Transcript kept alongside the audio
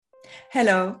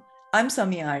Hello, I'm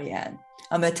Samia Aryan.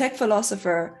 I'm a tech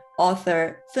philosopher,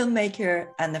 author, filmmaker,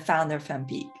 and the founder of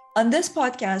FemPeak. On this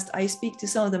podcast, I speak to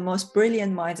some of the most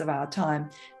brilliant minds of our time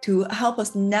to help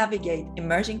us navigate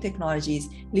emerging technologies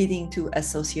leading to a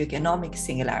socioeconomic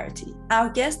singularity. Our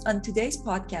guest on today's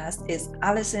podcast is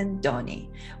Alison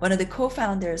Doni, one of the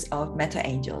co-founders of Meta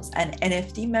Angels, an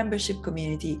NFT membership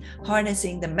community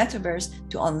harnessing the metaverse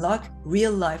to unlock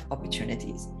real-life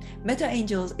opportunities. Meta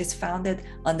Angels is founded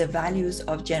on the values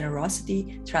of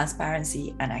generosity,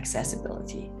 transparency, and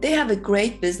accessibility. They have a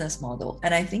great business model,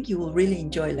 and I think you will really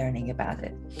enjoy learning about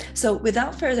it. So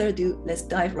without further ado, let's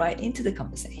dive right into the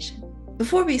conversation.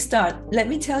 Before we start, let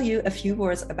me tell you a few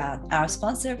words about our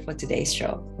sponsor for today's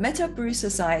show. Meta Brew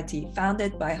Society,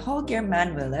 founded by Holger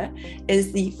Manwiller,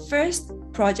 is the first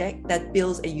project that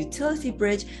builds a utility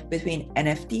bridge between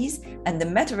NFTs and the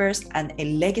metaverse and a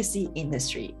legacy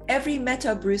industry. Every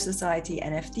Meta Brew Society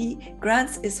NFT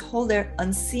grants its holder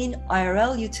unseen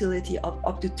IRL utility of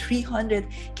up to 300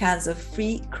 cans of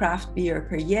free craft beer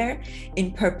per year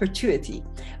in perpetuity,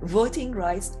 voting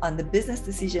rights on the business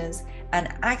decisions,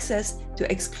 and access to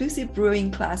exclusive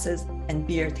brewing classes and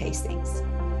beer tastings.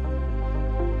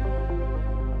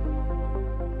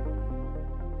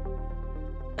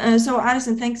 So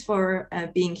Alison, thanks for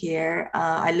being here.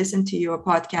 I listened to your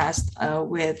podcast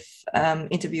with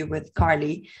interview with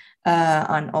Carly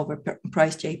on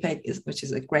Overpriced JPEG, which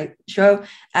is a great show.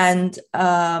 And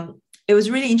it was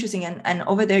really interesting. And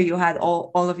over there you had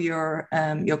all of your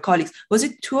colleagues. Was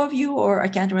it two of you, or I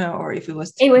can't remember, or if it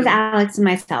was two? It was Alex and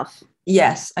myself.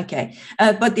 Yes. Okay.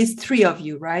 But it's three of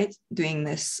you, right? Doing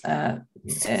this.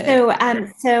 So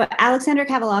Alexandra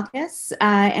Kavalakis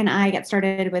and I got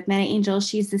started with Meta Angels.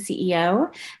 She's the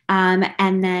CEO.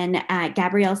 And then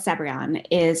Gabrielle Sabrian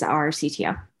is our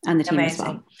CTO on the team.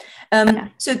 Amazing. As well.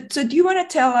 So do you want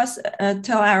to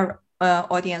tell our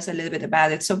audience a little bit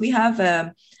about it? So we have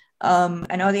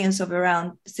an audience of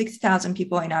around 60,000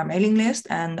 people in our mailing list.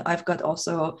 And I've got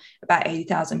also about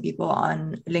 80,000 people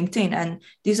on LinkedIn. And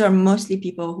these are mostly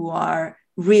people who are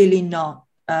really not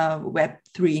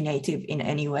Web3 native in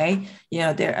any way.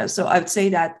 So I would say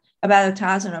that about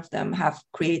 1,000 of them have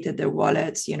created their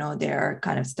wallets. They're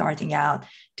kind of starting out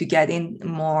to get in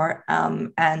more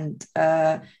and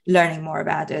learning more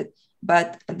about it.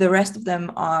 But the rest of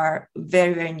them are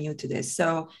very, very new to this.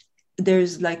 So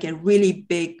there's like a really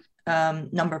big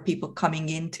number of people coming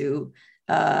into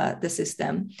the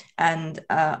system. And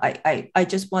I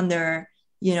just wonder,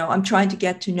 I'm trying to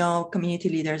get to know community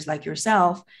leaders like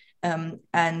yourself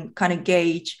and kind of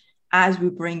gauge, as we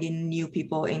bring in new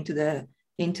people into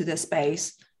the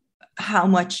space, how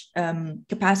much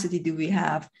capacity do we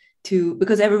have to,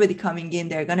 because everybody coming in,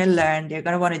 they're going to learn, they're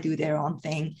going to want to do their own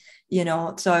thing,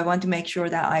 so I want to make sure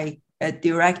that I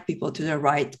direct people to the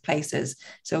right places.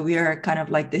 So we are kind of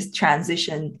like this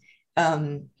transition,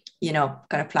 kind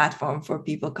of platform for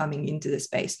people coming into the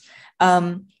space.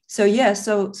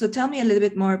 So tell me a little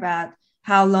bit more about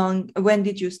when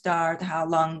did you start, how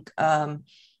long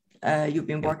you've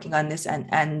been working on this,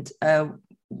 and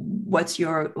what's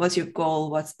your goal,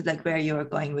 what's like where you're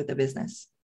going with the business?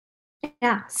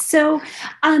 Yeah. So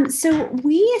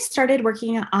we started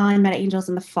working on Meta Angels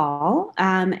in the fall,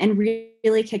 and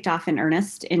really kicked off in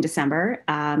earnest in December.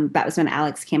 That was when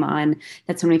Alex came on.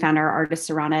 That's when we found our artist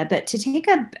Serana. But to take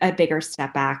a bigger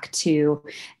step back to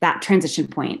that transition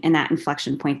point and that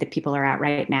inflection point that people are at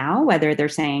right now, whether they're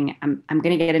saying, I'm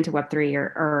going to get into Web3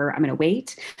 or I'm going to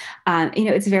wait.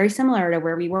 It's very similar to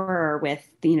where we were with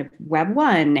Web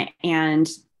 1 and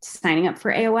signing up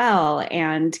for AOL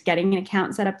and getting an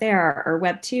account set up there, or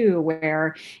Web 2,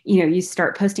 where, you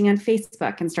start posting on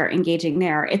Facebook and start engaging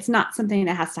there. It's not something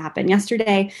that has to happen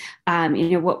yesterday.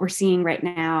 What we're seeing right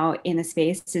now in the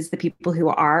space is the people who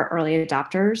are early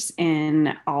adopters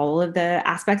in all of the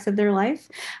aspects of their life,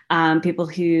 people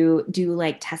who do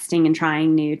like testing and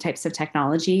trying new types of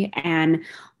technology. And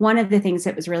one of the things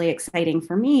that was really exciting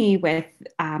for me with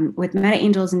Meta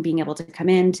Angels and being able to come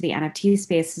into the NFT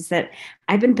space is that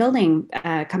I've been building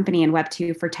a company in Web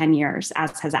 2 for 10 years,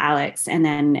 as has Alex. And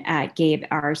then Gabe,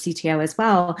 our CTO as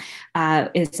well,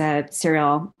 is a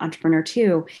serial entrepreneur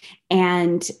too.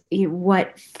 And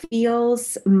what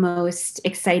feels most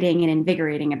exciting and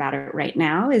invigorating about it right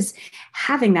now is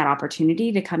having that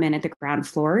opportunity to come in at the ground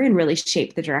floor and really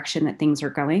shape the direction that things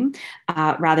are going,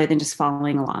 rather than just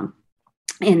following along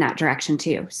in that direction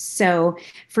too. So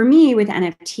for me with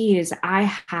NFTs, I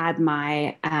had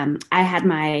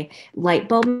my light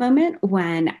bulb moment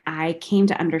when I came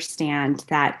to understand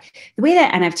that the way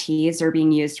that NFTs are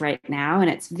being used right now, and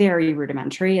it's very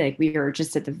rudimentary, like we are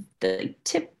just at the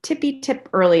tippy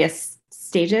earliest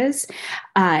stages,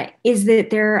 is that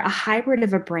they're a hybrid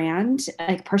of a brand,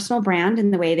 like personal brand,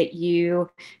 in the way that you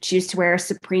choose to wear a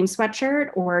Supreme sweatshirt,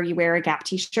 or you wear a Gap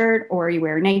t-shirt, or you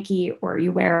wear Nike, or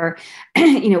you wear,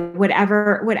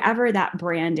 whatever that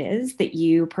brand is that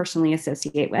you personally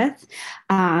associate with,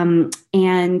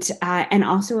 and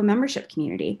also a membership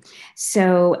community.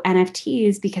 So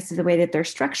NFTs, because of the way that they're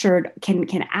structured,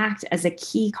 can act as a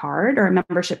key card or a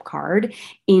membership card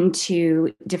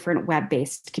into different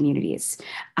web-based communities.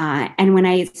 And when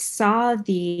I saw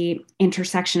the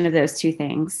intersection of those two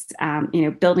things,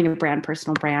 building a brand,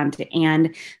 personal brand,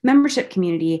 and membership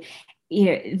community,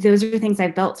 those are things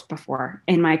I've built before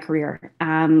in my career,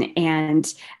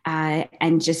 and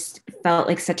just felt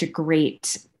like such a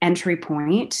great entry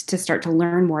point to start to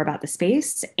learn more about the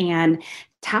space and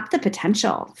tap the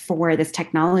potential for this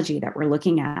technology that we're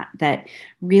looking at, that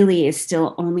really is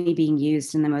still only being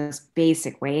used in the most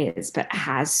basic ways, but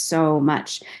has so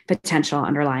much potential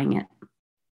underlying it.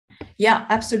 Yeah,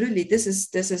 absolutely. This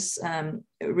is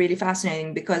really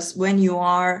fascinating, because when you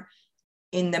are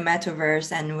in the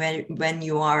metaverse, and when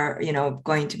you are,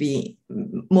 going to be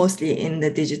mostly in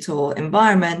the digital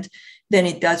environment, then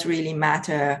it does really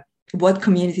matter what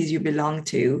communities you belong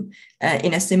to,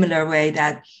 in a similar way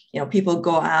that, people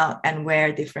go out and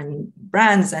wear different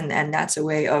brands, and that's a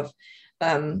way of,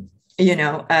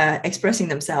 expressing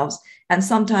themselves. And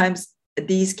sometimes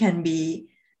these can be,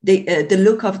 the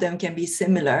look of them can be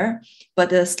similar,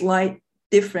 but a slight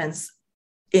difference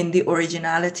in the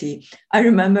originality. I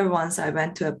remember once I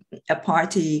went to a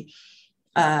party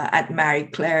at Marie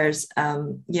Claire's,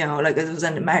 it was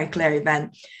a Marie Claire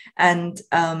event. And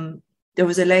there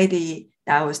was a lady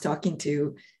that I was talking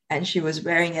to, and she was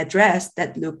wearing a dress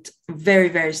that looked very,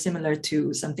 very similar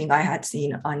to something I had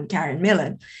seen on Karen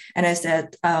Millen. And I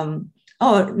said, oh,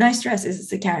 nice dress. Is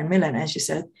this a Karen Millen? And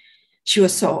she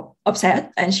was so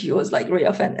upset, and she was like really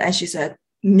offended. And she said,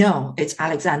 no, it's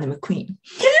Alexander McQueen.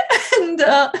 And,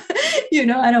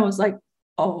 and I was like,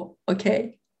 oh,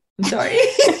 okay, I'm sorry.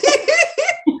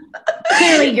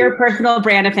 Clearly your personal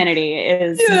brand affinity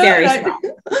is very strong.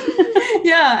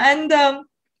 Yeah. And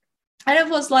it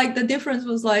was like, the difference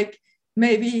was like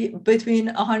maybe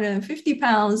between 150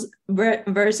 pounds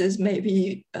versus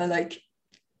maybe like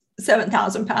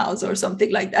 7,000 pounds or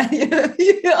something like that,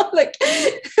 like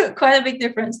quite a big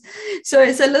difference. So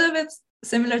it's a little bit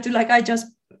similar to, like, I just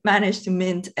managed to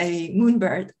mint a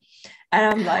Moonbird, and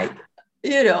I'm like,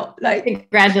 like,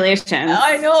 congratulations.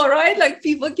 I know, right? Like,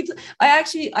 people I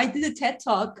did a TED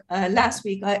talk last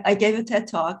week. I gave a TED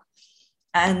talk,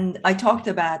 and I talked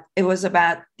about, it was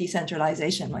about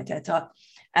decentralization, my TED talk,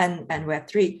 and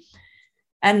Web3.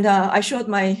 And I showed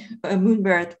my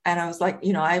Moonbird, and I was like,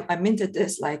 I minted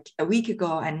this like a week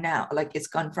ago, and now like it's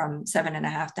gone from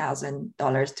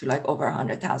 $7,500 to like over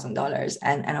 $100,000.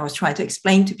 And I was trying to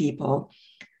explain to people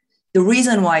the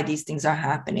reason why these things are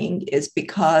happening is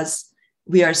because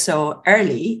we are so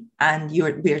early, and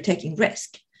we are taking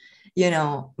risk. We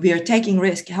are taking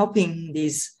risk helping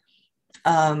these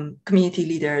community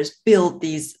leaders build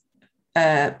these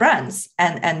brands,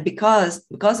 and because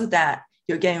of that,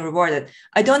 you're getting rewarded.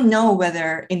 I don't know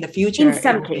whether in the future, in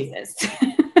some cases,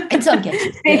 in some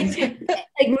cases, yes.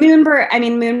 Like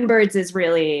Moonbirds is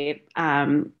really,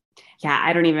 I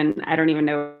don't even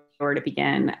know where to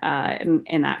begin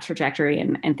in that trajectory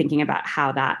and thinking about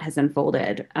how that has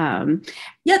unfolded. Tell me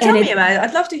about it.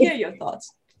 I'd love to hear your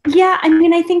thoughts. Yeah, I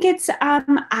think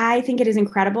I think it is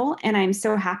incredible, and I'm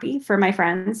so happy for my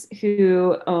friends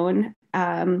who own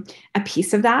a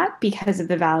piece of that because of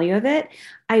the value of it.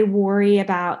 I worry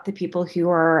about the people who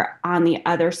are on the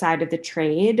other side of the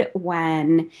trade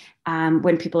when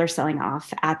people are selling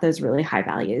off at those really high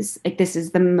values. Like, this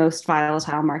is the most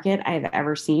volatile market I've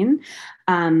ever seen.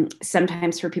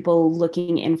 Sometimes for people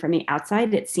looking in from the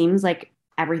outside, it seems like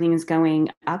everything is going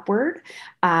upward.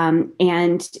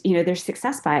 And, there's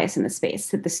success bias in the space,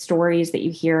 that the stories that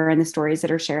you hear and the stories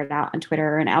that are shared out on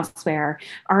Twitter and elsewhere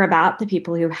are about the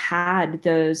people who had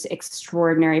those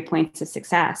extraordinary points of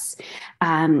success.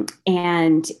 And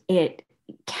it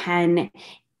can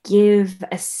give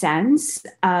a sense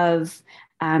of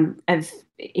I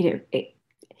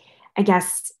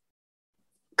guess,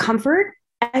 comfort,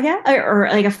 or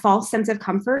like a false sense of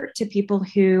comfort to people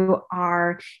who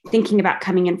are thinking about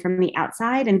coming in from the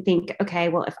outside and think, okay,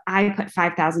 well, if I put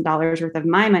 $5,000 worth of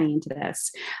my money into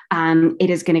this, it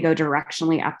is going to go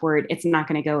directionally upward. It's not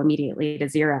going to go immediately to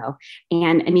zero.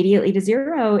 And immediately to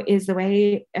zero is the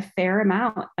way a fair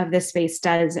amount of this space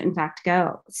does, in fact,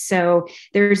 go. So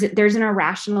there's an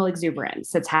irrational exuberance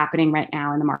that's happening right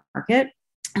now in the market.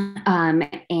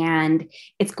 And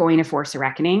it's going to force a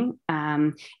reckoning.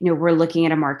 We're looking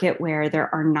at a market where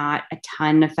there are not a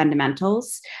ton of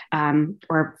fundamentals,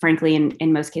 or frankly,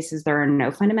 in most cases, there are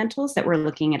no fundamentals, that we're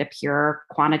looking at a pure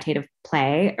quantitative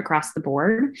play across the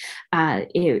board.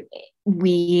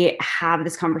 We have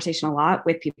this conversation a lot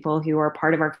with people who are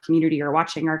part of our community or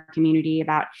watching our community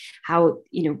about how,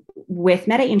 with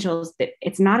Meta Angels, that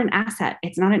it's not an asset.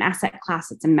 It's not an asset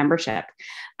class. It's a membership.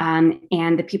 And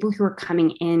the people who are coming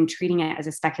in treating it as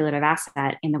a speculative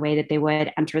asset in the way that they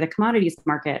would enter the commodities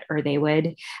market, or they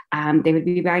would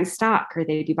be buying stock, or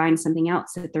they'd be buying something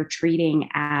else that they're treating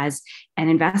as an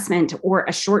investment or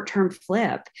a short-term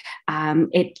flip.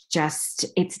 It's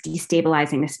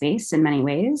destabilizing the space in many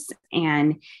ways,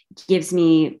 and gives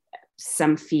me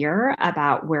some fear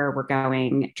about where we're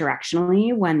going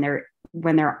directionally when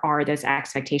there are those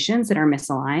expectations that are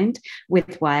misaligned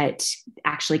with what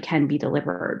actually can be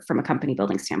delivered from a company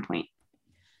building standpoint.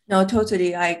 No,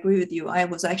 totally. I agree with you. I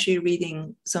was actually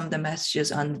reading some of the messages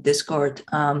on Discord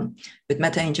with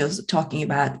Meta Angels talking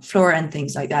about floor and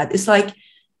things like that. It's like,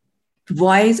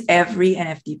 why is every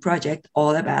NFT project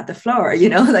all about the floor?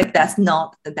 Like that's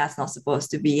not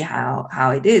supposed to be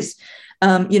how it is.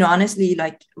 Honestly,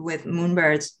 like with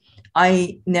Moonbirds,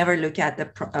 I never look at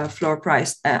the floor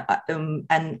price,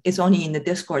 and it's only in the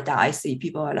Discord that I see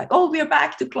people are like, "Oh, we're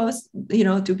back to close,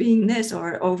 to being this,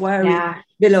 or why are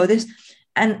we below this?"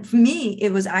 And for me,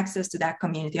 it was access to that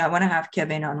community. I want to have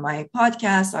Kevin on my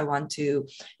podcast. I want to,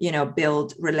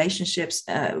 build relationships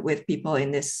with people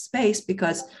in this space,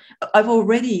 because I've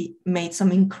already made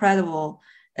some incredible,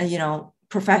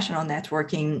 professional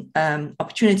networking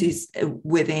opportunities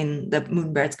within the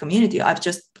Moonbirds community. I've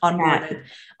just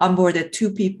onboarded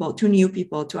two new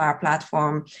people to our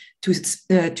platform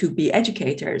to be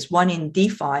educators, one in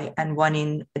DeFi and one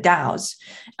in DAOs,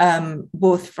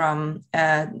 both from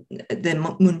the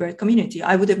Moonbird community.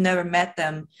 I would have never met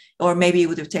them, or maybe it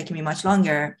would have taken me much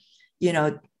longer,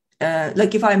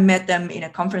 like if I met them in a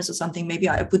conference or something, maybe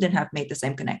I wouldn't have made the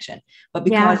same connection. But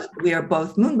because we are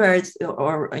both Moonbirds,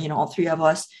 or all three of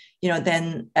us,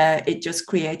 then it just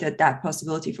created that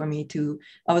possibility for me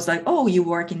I was like, oh, you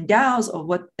work in DAOs, or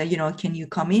what, can you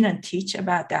come in and teach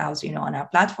about DAOs, on our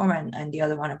platform, and the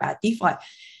other one about DeFi.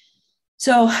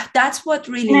 So that's what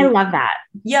really, and I love that.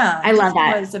 Yeah, I love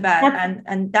that. What it's about.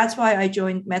 And that's why I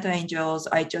joined Meta Angels.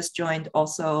 I just joined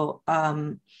also,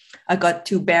 I got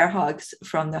 2 bear hugs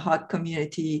from the hug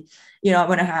community. I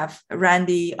want to have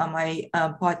Randy on my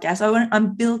podcast.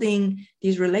 I'm building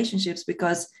these relationships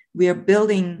because we are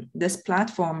building this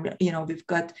platform. We've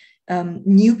got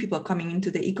new people coming into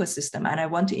the ecosystem, and I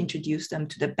want to introduce them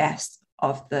to the best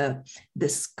of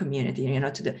this community. I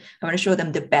want to show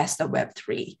them the best of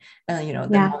Web3.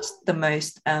 The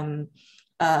most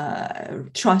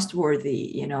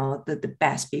trustworthy. The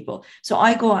best people. So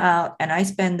I go out and I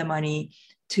spend the money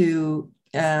to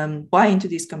buy into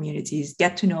these communities,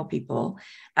 get to know people,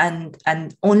 and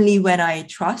only when I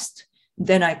trust,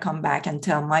 then I come back and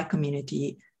tell my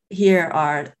community, here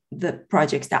are the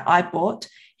projects that I bought,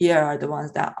 here are the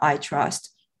ones that I trust.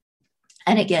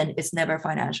 And again, it's never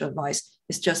financial advice.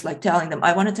 It's just like telling them,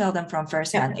 I want to tell them from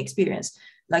firsthand experience.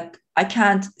 Like I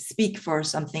can't speak for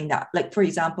something that, like, for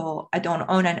example, I don't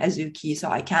own an Azuki, so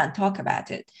I can't talk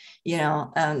about it,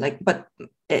 but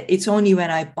it's only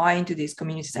when I buy into these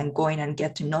communities and go in and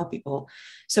get to know people.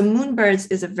 So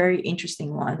Moonbirds is a very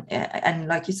interesting one. And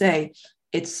like you say,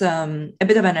 it's a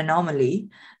bit of an anomaly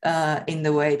in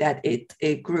the way that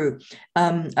it grew.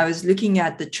 I was looking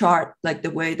at the chart, like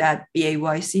the way that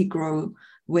BAYC grew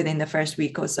within the first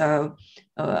week or so.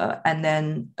 And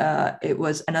then it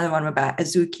was another one about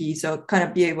Azuki. So kind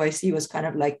of BAYC was kind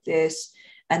of like this.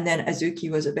 And then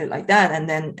Azuki was a bit like that. And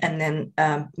then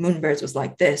Moonbirds was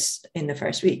like this in the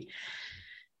first week.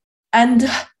 And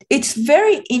it's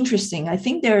very interesting. I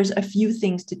think there's a few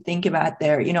things to think about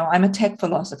there. I'm a tech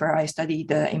philosopher. I study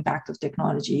the impact of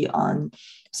technology on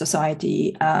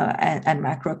society and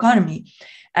macroeconomy.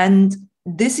 And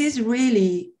this is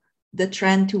really the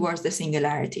trend towards the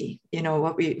singularity.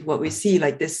 What we see,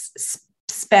 like this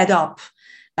sped up,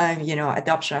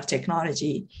 adoption of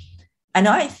technology. And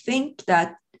I think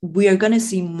that we are going to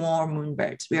see more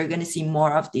Moonbirds. We are going to see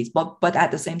more of these, but at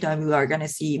the same time, we are going to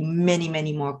see many,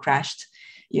 many more crashed,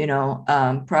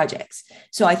 projects.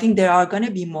 So I think there are going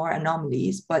to be more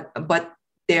anomalies, but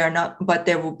they are not. But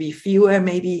there will be fewer,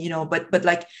 maybe, But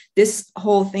like this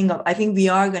whole thing of, I think we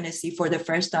are going to see for the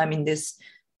first time in this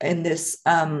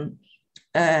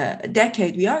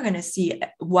decade, we are going to see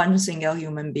one single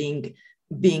human being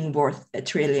worth $1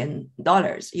 trillion,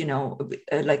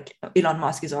 like Elon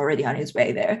Musk is already on his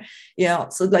way there,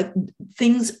 so like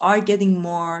things are getting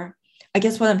more, I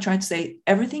guess what I'm trying to say,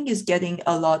 everything is getting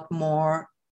a lot more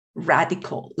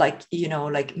radical, like,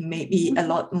 like maybe a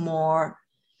lot more,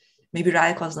 maybe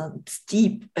radical is not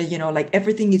steep, like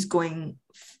everything is going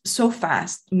so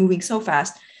fast, moving so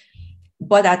fast.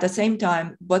 But at the same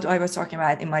time, what I was talking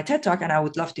about in my TED Talk, and I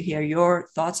would love to hear your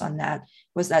thoughts on that,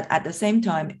 was that at the same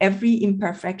time, every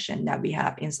imperfection that we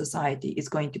have in society is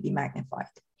going to be magnified.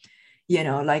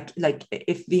 Like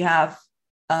if we have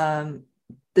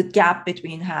the gap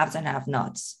between haves and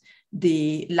have-nots,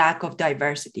 the lack of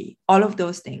diversity, all of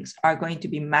those things are going to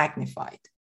be magnified.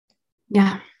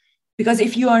 Yeah. Because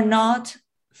if you are not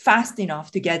fast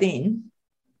enough to get in,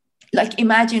 like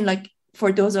imagine, like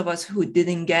for those of us who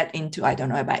didn't get into, I don't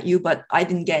know about you, but I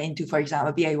didn't get into, for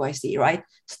example, BAYC, right?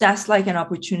 So that's like an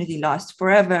opportunity lost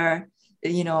forever,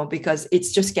 because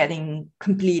it's just getting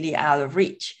completely out of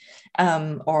reach,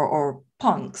 or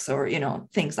punks, or,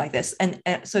 things like this. And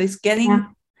so it's getting,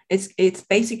 it's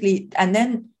basically, and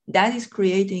then that is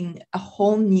creating a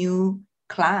whole new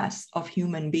class of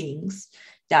human beings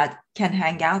that can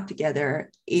hang out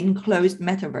together in closed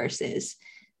metaverses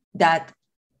that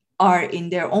are in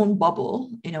their own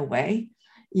bubble in a way,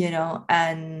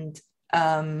 and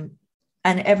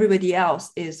everybody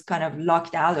else is kind of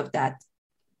locked out of that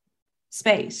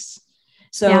space.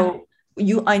 So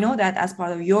I know that as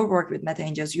part of your work with Meta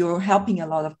Angels, you're helping a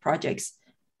lot of projects.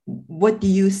 What do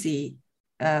you see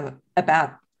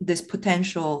about this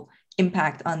potential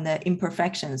impact on the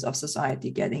imperfections of society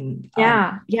getting?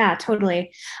 Yeah,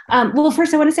 totally. Well,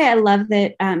 first I want to say I love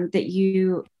that that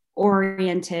you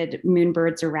oriented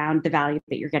Moonbirds around the value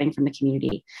that you're getting from the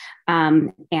community,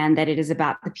 and that it is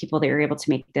about the people that you're able to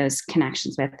make those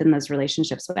connections with and those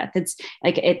relationships with. It's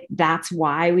like that's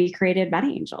why we created Meta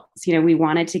Angels. We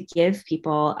wanted to give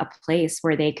people a place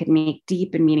where they could make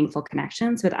deep and meaningful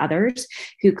connections with others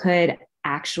who could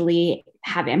actually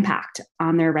have impact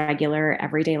on their regular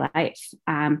everyday life.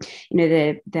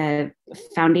 The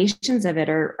foundations of it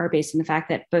are based on the fact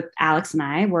that both Alex and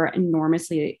I were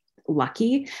enormously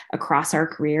lucky across our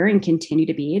career and continue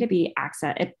to be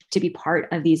part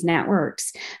of these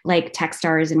networks like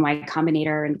Techstars and Y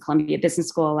Combinator and Columbia Business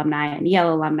School alumni and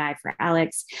Yale alumni for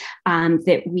Alex,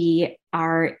 that we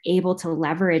are able to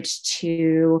leverage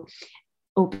to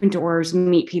open doors,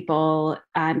 meet people,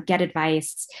 get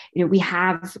advice. We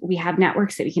have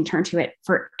networks that we can turn to it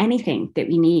for anything that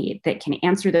we need, that can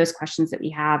answer those questions that we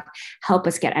have, help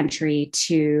us get entry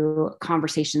to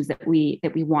conversations that we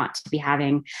want to be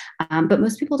having. But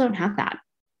most people don't have that.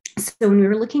 So when we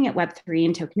were looking at Web3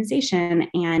 and tokenization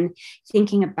and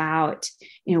thinking about,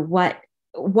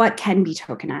 what can be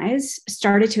tokenized,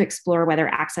 started to explore whether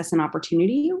access and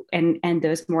opportunity and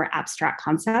those more abstract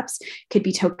concepts could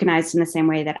be tokenized in the same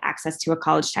way that access to a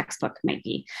college textbook might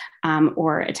be,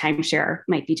 or a timeshare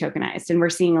might be tokenized. And we're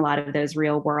seeing a lot of those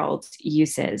real world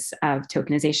uses of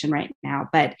tokenization right now.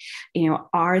 But,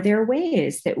 are there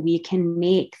ways that we can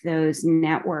make those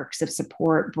networks of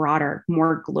support broader,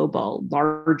 more global,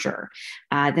 larger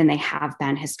than they have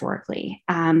been historically?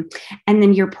 And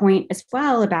then your point as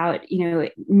well about,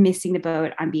 missing the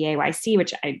boat on BAYC,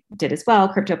 which I did as well.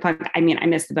 CryptoPunk, I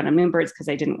missed the boat on Moonbirds because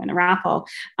I didn't win a raffle,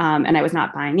 and I was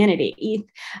not buying in at ETH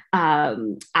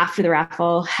after the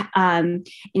raffle.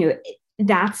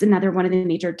 That's another one of the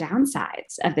major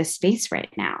downsides of this space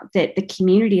right now, that the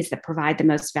communities that provide the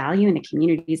most value and the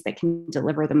communities that can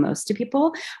deliver the most to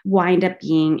people wind up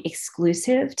being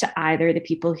exclusive to either the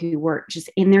people who were just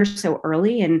in there so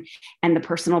early and the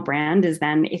personal brand is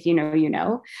then, if you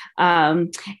know,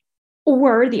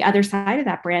 or the other side of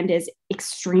that brand is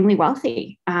extremely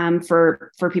wealthy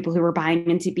for people who are buying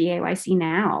into BAYC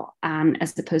now,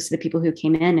 as opposed to the people who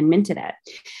came in and minted it.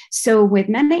 So with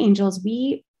Meta Angels,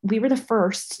 we were the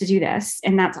first to do this.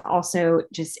 And that's also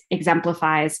just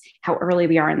exemplifies how early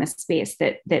we are in this space,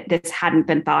 that this hadn't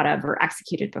been thought of or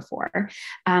executed before.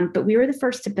 But we were the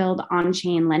first to build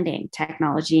on-chain lending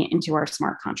technology into our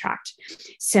smart contract.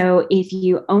 So if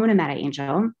you own a Meta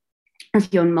Angel, or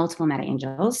if you own multiple Meta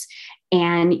Angels,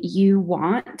 and you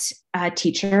want a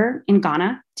teacher in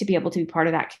Ghana to be able to be part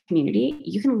of that community,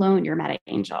 you can loan your Meta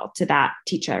Angel to that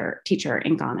teacher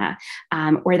in Ghana,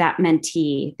 or that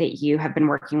mentee that you have been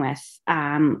working with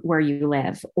where you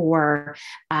live, or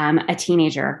a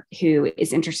teenager who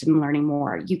is interested in learning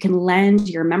more. You can lend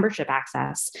your membership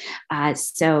access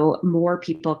so more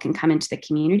people can come into the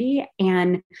community.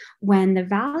 And when the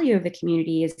value of the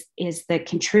community is the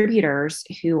contributors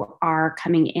who are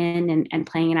coming in and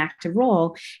playing an active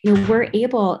role, we're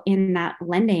able in that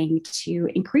lending to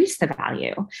increase the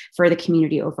value for the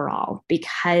community overall,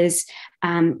 because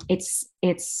it's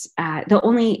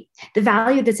the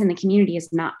value that's in the community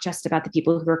is not just about the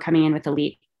people who are coming in with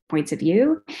elite points of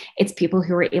view. It's people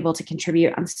who are able to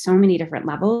contribute on so many different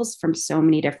levels from so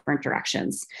many different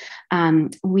directions.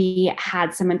 We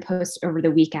had someone post over the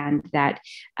weekend that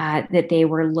they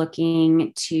were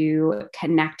looking to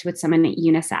connect with someone at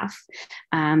UNICEF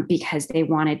because they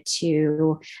wanted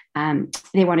to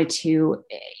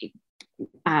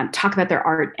talk about their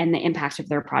art and the impact of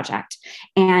their project.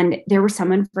 And there was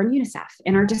someone from UNICEF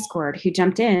in our Discord who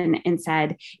jumped in and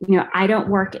said, I don't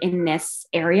work in this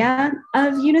area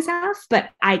of UNICEF,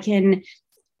 but I can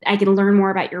learn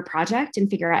more about your project and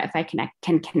figure out if I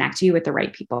can connect you with the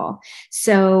right people.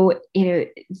 So,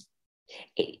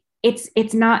 it's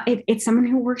someone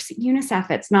who works at UNICEF.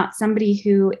 It's not somebody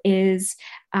who is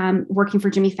working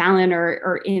for Jimmy Fallon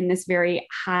or in this very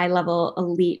high level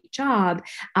elite job,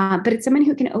 but it's someone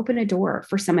who can open a door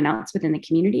for someone else within the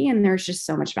community. And there's just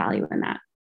so much value in that.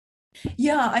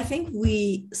 Yeah, I think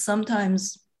we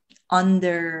sometimes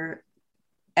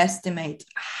underestimate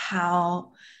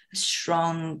how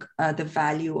strong the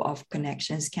value of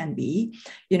connections can be.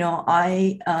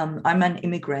 I'm an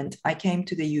immigrant. I came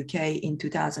to the UK in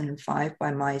 2005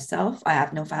 by myself. I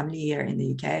have no family here in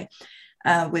the UK,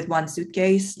 with one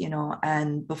suitcase,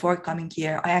 and before coming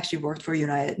here, I actually worked for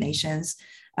United Nations.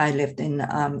 I lived in,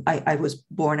 I was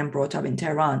born and brought up in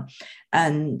Tehran,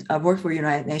 and I worked for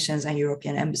United Nations and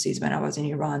European embassies when I was in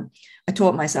Iran. I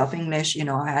taught myself English.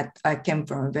 I came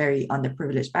from a very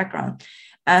underprivileged background.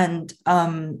 And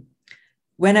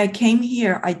when I came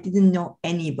here, I didn't know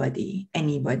anybody,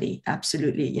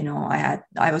 absolutely.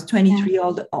 I was 23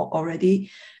 already.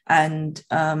 And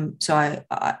so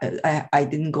I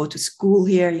didn't go to school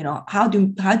here. How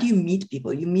do you meet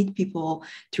people? You meet people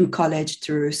through college,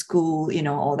 through school,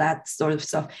 all that sort of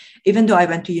stuff. Even though I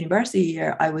went to university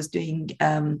here, I was doing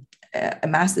a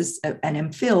master's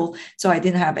and MPhil, so I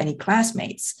didn't have any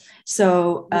classmates.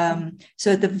 So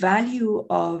so the value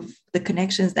of the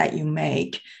connections that you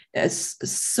make is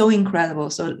so incredible.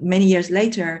 So many years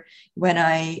later, when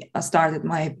I started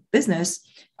my business,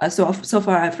 so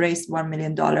far I've raised $1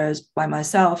 million by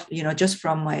myself, just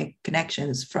from my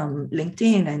connections from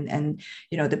LinkedIn and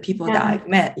the people that I've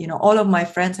met. All of my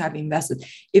friends have invested,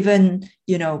 even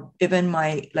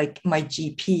my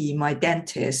GP, my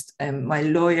dentist, and my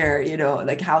lawyer,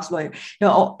 house lawyer,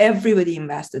 everybody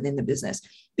invested in the business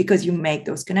because you make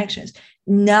those connections.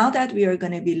 Now that we are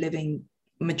going to be living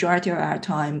majority of our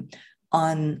time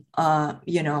on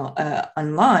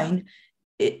online,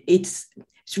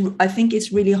 I think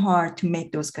it's really hard to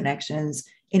make those connections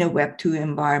in a Web2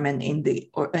 environment in the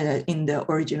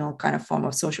original kind of form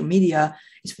of social media.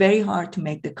 It's very hard to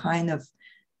make the kind of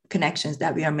connections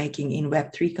that we are making in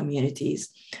Web3 communities,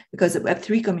 because the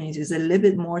Web3 community is a little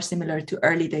bit more similar to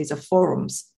early days of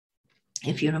forums.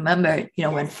 If you remember,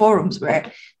 when forums were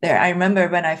there, I remember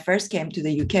when I first came to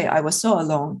the UK, I was so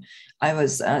alone. I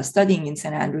was studying in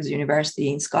St. Andrews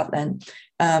University in Scotland,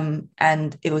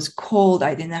 and it was cold.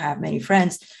 I didn't have many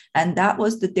friends. And that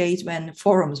was the days when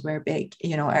forums were big,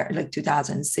 like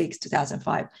 2006,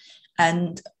 2005.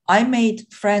 And I made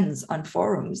friends on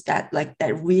forums that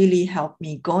really helped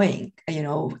me going,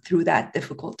 through that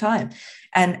difficult time.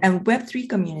 And Web3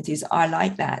 communities are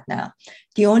like that now.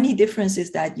 The only difference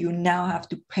is that you now have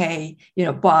to pay,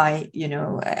 buy,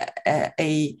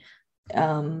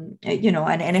 an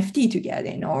NFT to get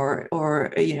in, or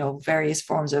various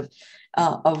forms of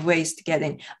ways to get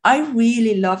in. I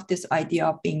really love this idea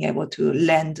of being able to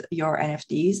lend your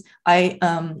NFTs.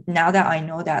 Now that I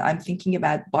know that, I'm thinking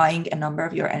about buying a number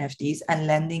of your NFTs and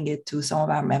lending it to some of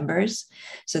our members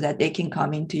so that they can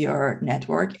come into your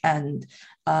network and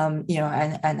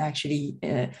actually,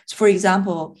 so for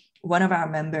example, one of our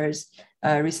members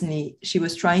recently, she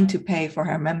was trying to pay for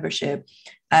her membership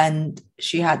and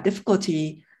she had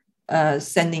difficulty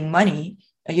sending money,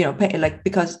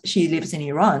 because she lives in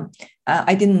Iran.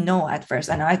 I didn't know at first,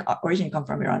 and I originally come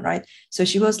from Iran, right? So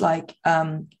she was like,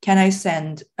 can I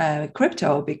send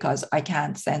crypto, because I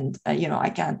can't send, I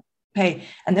can't pay.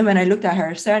 And then when I looked at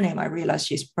her surname, I realized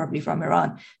she's probably from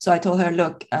Iran. So I told her,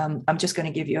 look, I'm just going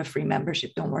to give you a free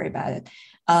membership. Don't worry about it.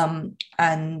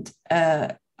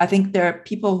 I think there are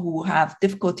people who have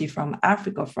difficulty from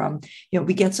Africa,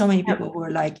 we get so many people who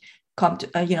are like, come to,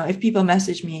 if people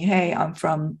message me, hey, I'm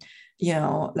from,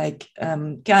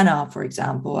 Ghana, for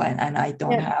example, and I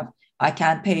don't I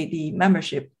can't pay the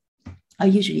membership. I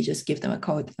usually just give them a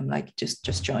code. I'm like,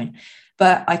 just join.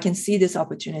 But I can see this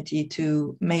opportunity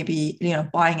to maybe,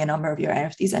 buying a number of your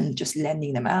NFTs and just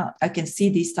lending them out. I can see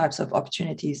these types of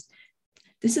opportunities.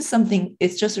 This is something,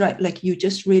 it's just right. Like, you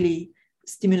just really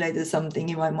stimulated something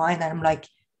in my mind. And I'm like,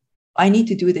 I need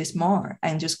to do this more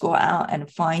and just go out and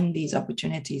find these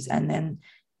opportunities and then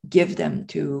give them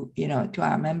to, to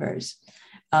our members.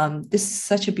 this is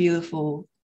such a beautiful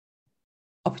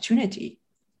opportunity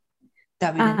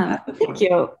that we didn't have before. Thank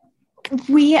you.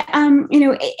 We,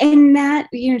 in that,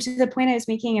 to the point I was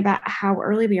making about how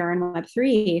early we are in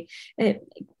Web3,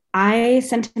 I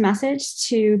sent a message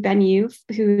to Ben Yu,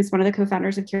 who's one of the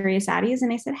co-founders of Curious Addies,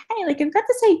 and I said, hey, I've got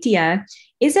this idea.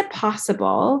 Is it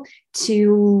possible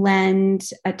to lend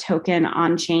a token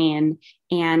on chain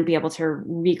and be able to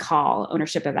recall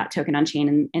ownership of that token on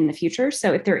chain in the future?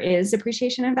 So if there is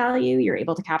appreciation in value, you're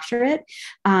able to capture it,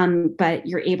 but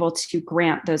you're able to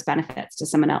grant those benefits to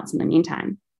someone else in the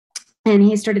meantime. And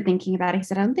he started thinking about it. He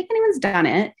said, I don't think anyone's done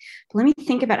it, but let me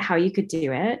think about how you could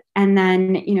do it. And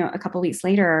then, a couple of weeks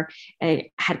later, I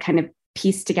had kind of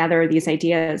pieced together these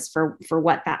ideas for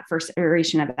what that first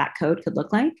iteration of that code could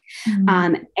look like.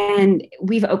 Mm-hmm. And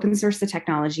we've open sourced the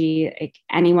technology. Like,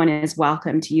 anyone is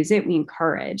welcome to use it. We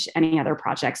encourage any other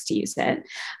projects to use it.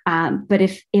 But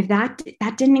if that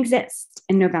didn't exist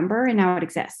in November, and now it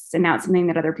exists, and now it's something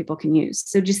that other people can use.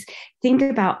 So just think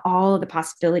about all of the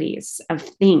possibilities of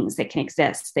things that can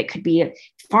exist that could be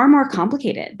far more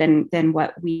complicated than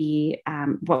what we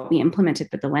implemented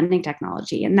with the lending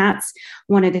technology. And that's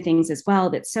one of the things as well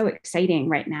that's so exciting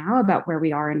right now about where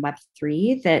we are in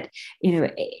Web3, that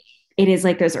it is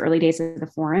like those early days of the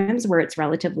forums where it's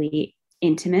relatively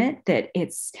intimate, that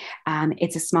it's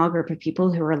a small group of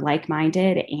people who are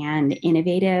like-minded and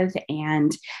innovative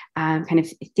and kind of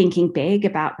thinking big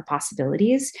about the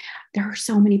possibilities. There are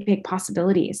so many big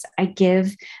possibilities. I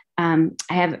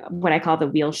have what I call the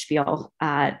wheel spiel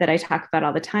that I talk about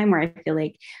all the time, where I feel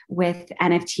like with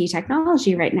NFT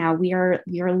technology right now, we are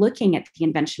looking at the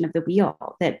invention of the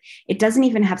wheel, that it doesn't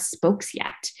even have spokes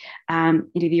yet.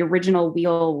 The original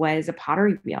wheel was a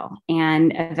pottery wheel,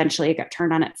 and eventually it got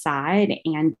turned on its side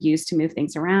and used to move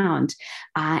things around.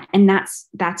 And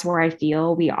that's where I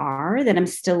feel we are, that I'm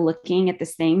still looking at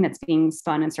this thing that's being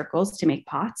spun in circles to make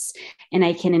pots, and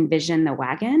I can envision the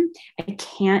wagon. I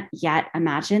can't yet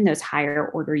imagine those higher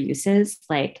order uses,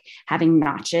 like having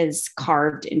notches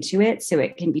carved into it so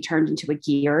it can be turned into a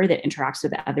gear that interacts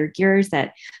with the other gears,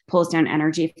 that pulls down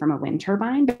energy from a wind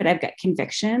turbine. But I've got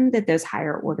conviction that those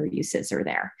higher order uses are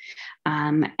there.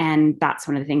 And that's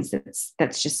one of the things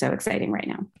that's just so exciting right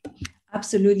now.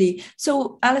 Absolutely.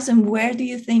 So Alison, where do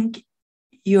you think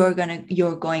you're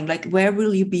going? Like, where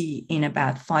will you be in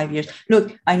about 5 years?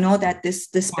 Look, I know that this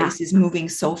space is moving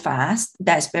so fast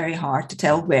that's very hard to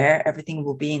tell where everything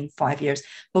will be in 5 years,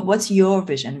 but what's your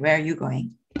vision? Where are you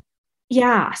going?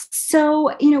 Yeah.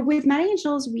 So, with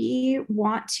MetaAngels, we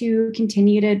want to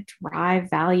continue to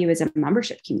drive value as a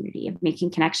membership community of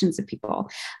making connections with people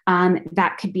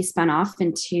that could be spun off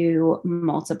into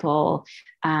multiple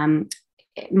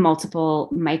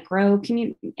micro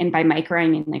community. And by micro, I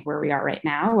mean like where we are right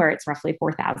now, where it's roughly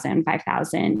 4,000,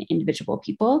 5,000 individual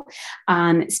people,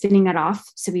 spinning that off.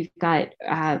 So we've got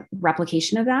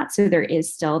replication of that. So there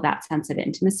is still that sense of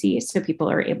intimacy. So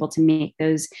people are able to make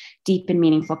those deep and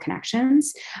meaningful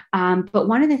connections. But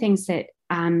one of the things that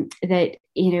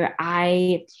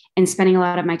I am spending a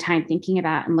lot of my time thinking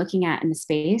about and looking at in the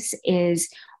space is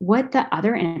what the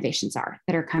other innovations are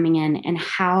that are coming in, and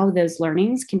how those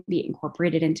learnings can be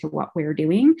incorporated into what we're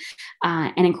doing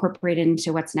and incorporated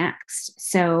into what's next.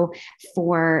 So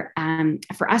for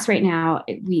us right now,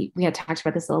 we had talked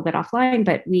about this a little bit offline,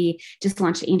 but we just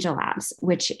launched Angel Labs,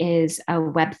 which is a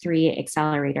Web3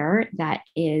 accelerator that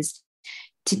is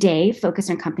today focused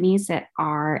on companies that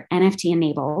are NFT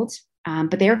enabled.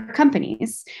 But they are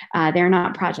companies, they're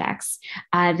not projects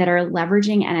that are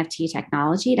leveraging NFT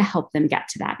technology to help them get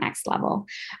to that next level.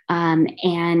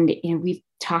 And we've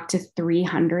talked to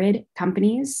 300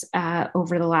 companies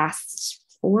over the last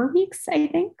 4 weeks, I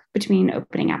think, between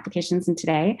opening applications and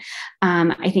today.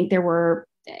 I think there were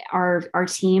our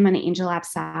team on the Angel Lab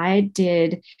side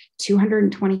did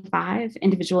 225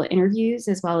 individual interviews,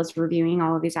 as well as reviewing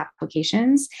all of these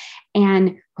applications.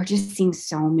 And we're just seeing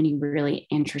so many really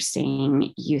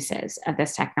interesting uses of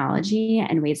this technology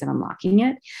and ways of unlocking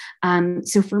it.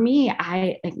 So for me,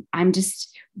 I'm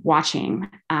just watching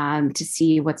to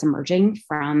see what's emerging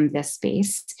from this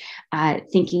space,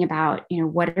 thinking about,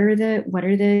 what are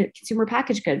the consumer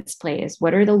packaged goods plays?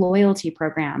 What are the loyalty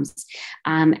programs?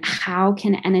 How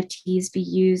can NFTs be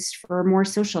used for more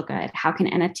social good? How can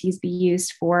NFTs be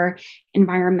used for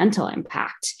environmental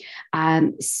impact?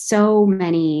 So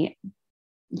many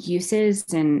uses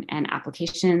and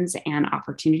applications and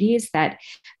opportunities that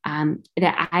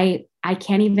I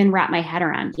can't even wrap my head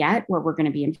around yet, where we're going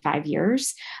to be in 5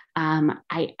 years.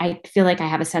 I feel like I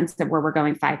have a sense of where we're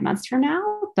going 5 months from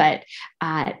now, but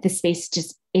the space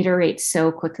just iterates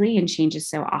so quickly and changes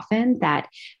so often that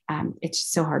it's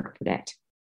just so hard to predict.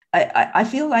 I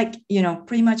feel like,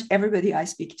 pretty much everybody I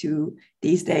speak to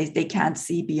these days, they can't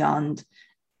see beyond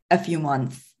a few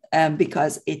months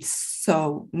because it's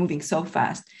so moving so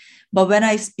fast. But when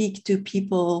I speak to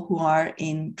people who are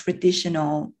in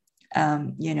traditional,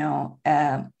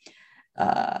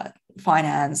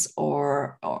 finance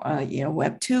or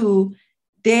Web2,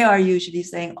 they are usually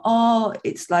saying, oh,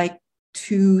 it's like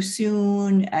too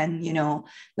soon, and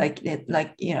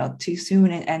too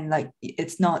soon, and like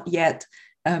it's not yet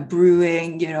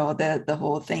brewing, the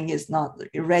whole thing is not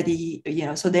ready,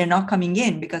 so they're not coming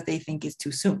in because they think it's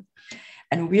too soon.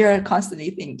 And we are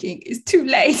constantly thinking it's too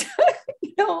late.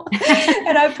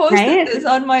 And I posted right? this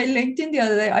on my LinkedIn the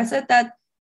other day. I said that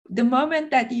the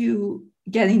moment that you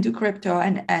get into crypto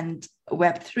and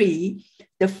Web3,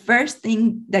 the first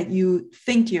thing that you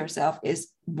think to yourself is,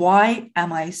 why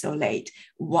am I so late?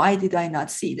 Why did I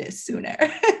not see this sooner?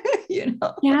 Yeah.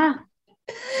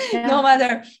 No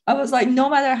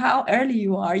matter how early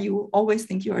you are, you always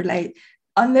think you're late,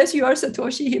 unless you are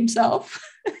Satoshi himself.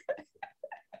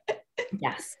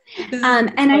 Yes.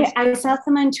 And I saw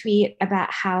someone tweet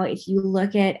about how if you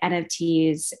look at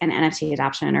NFTs and NFT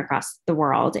adoption across the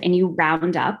world and you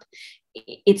round up,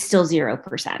 it's still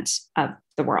 0% of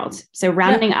the world. So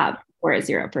rounding up, we're at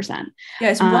 0%.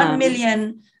 Yeah, it's 1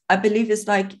 million. I believe it's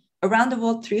like around the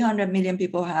world, 300 million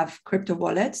people have crypto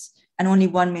wallets and only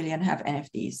 1 million have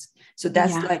NFTs. So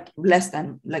that's like less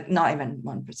than, like not even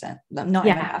 1%, not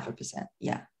even 0.5%.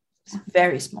 Yeah, it's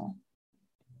very small.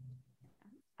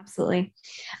 Absolutely.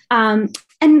 And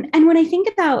when I think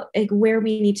about like where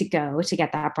we need to go to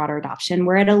get that broader adoption,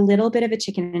 we're at a little bit of a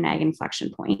chicken and egg inflection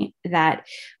point that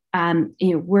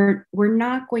we're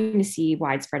not going to see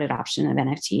widespread adoption of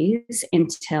NFTs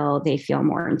until they feel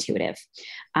more intuitive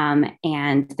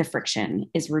and the friction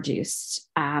is reduced.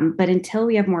 But until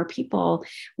we have more people,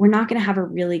 we're not going to have a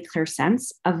really clear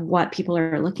sense of what people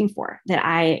are looking for. That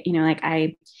I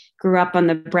grew up on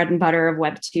the bread and butter of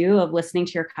Web2, of listening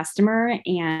to your customer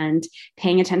and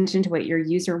paying attention to what your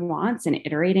user wants and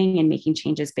iterating and making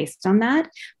changes based on that.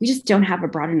 We just don't have a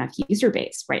broad enough user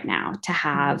base right now to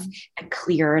have a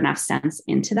clear enough sense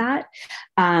into that.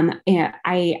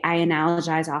 I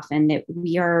analogize often that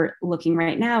we are looking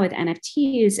right now with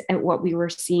NFTs at what we were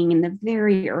seeing in the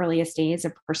very earliest days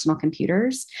of personal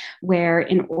computers, where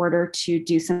in order to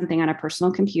do something on a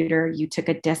personal computer, you took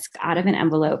a disk out of an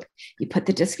envelope, you put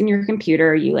the disk in your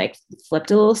computer, you like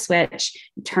flipped a little switch,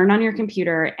 you turned on your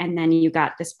computer, and then you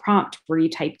got this prompt where you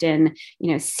typed in,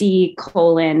 C:\setup.exe.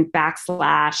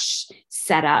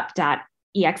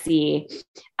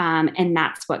 And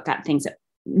that's what got things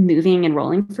moving and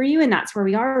rolling for you. And that's where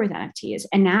we are with NFTs.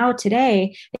 And now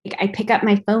today, like, I pick up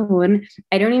my phone,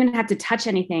 I don't even have to touch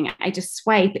anything. I just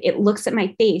swipe, it looks at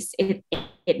my face, it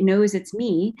knows it's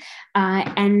me.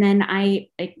 And then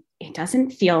it doesn't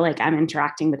feel like I'm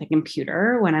interacting with a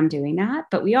computer when I'm doing that,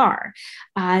 but we are.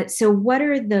 So what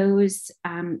are those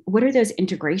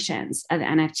integrations of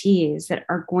NFTs that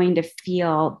are going to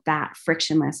feel that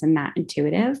frictionless and that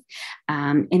intuitive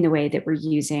in the way that we're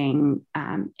using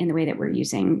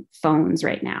phones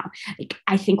right now? Like,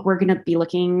 I think we're going to be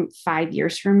looking 5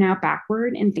 years from now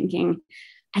backward and thinking,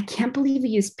 I can't believe we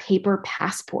used paper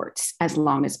passports as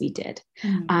long as we did.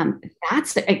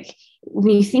 That's like,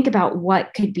 when you think about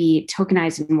what could be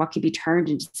tokenized and what could be turned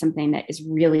into something that is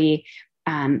really,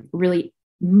 really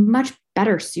much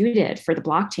better suited for the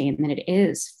blockchain than it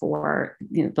is for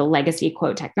the legacy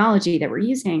quote technology that we're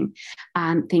using.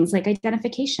 Things like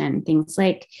identification, things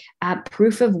like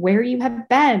proof of where you have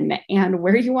been and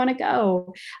where you want to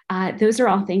go. Those are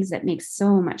all things that make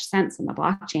so much sense in the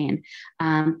blockchain.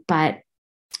 But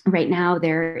right now,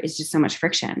 there is just so much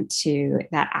friction to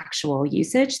that actual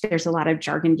usage. There's a lot of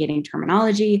jargon getting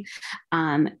terminology.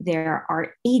 There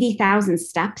are 80,000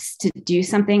 steps to do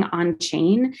something on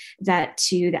chain that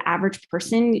to the average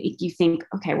person, you think,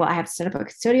 okay, well, I have to set up a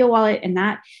custodial wallet and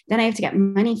then I have to get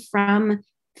money from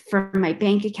my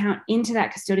bank account into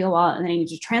that custodial wallet. And then I need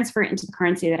to transfer it into the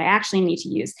currency that I actually need to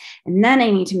use. And then I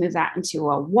need to move that into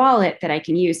a wallet that I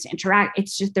can use to interact.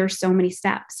 It's just, there's so many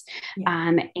steps.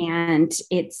 And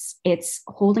it's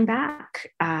holding back.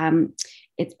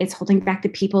 It's holding back the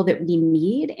people that we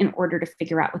need in order to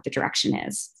figure out what the direction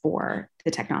is for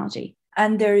the technology.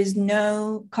 And there is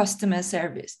no customer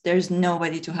service. There's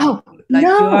nobody to help. You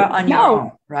are on your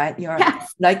own, right? You're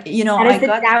that is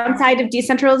the downside of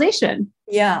decentralization.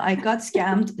 Yeah, I got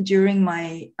scammed during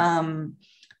my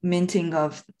minting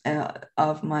of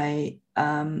my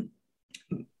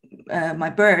my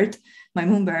bird, my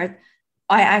moon bird.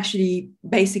 I actually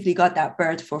basically got that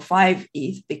bird for 5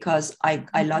 ETH because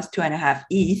I lost 2.5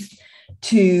 ETH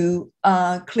to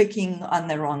clicking on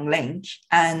the wrong link.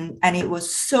 And it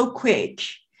was so quick.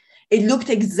 It looked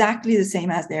exactly the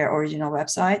same as their original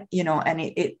website, and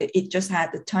it just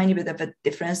had a tiny bit of a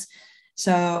difference.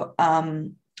 So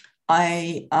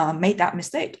I made that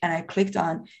mistake, and I clicked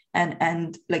on,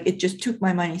 and like it just took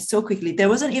my money so quickly. There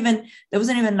wasn't even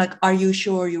like, are you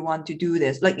sure you want to do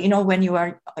this? Like, when you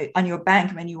are on your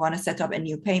bank, when you want to set up a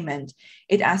new payment,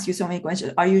 it asks you so many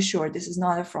questions. Are you sure this is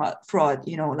not a fraud?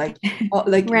 Like,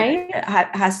 like right?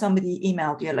 Has somebody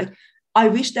emailed you? Like, I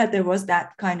wish that there was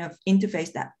that kind of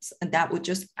interface that would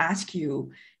just ask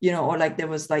you, or like there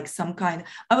was like some kind.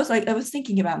 I was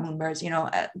thinking about Moonbirds,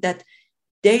 that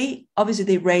they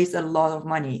raised a lot of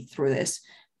money through this.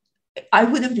 I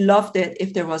would have loved it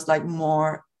if there was like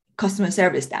more customer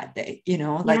service that day,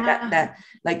 like that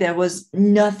like there was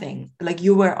nothing, like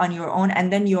you were on your own,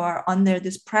 and then you are under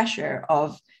this pressure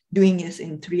of doing this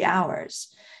in 3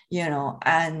 hours,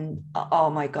 and oh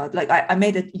my God, like I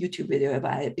made a YouTube video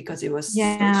about it because it was so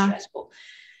stressful.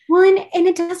 Well, and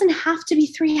it doesn't have to be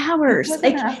 3 hours. It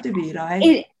doesn't have to be,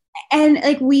 right? And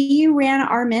like we ran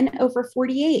our Mint over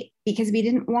 48 because we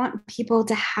didn't want people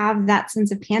to have that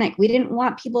sense of panic. We didn't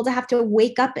want people to have to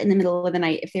wake up in the middle of the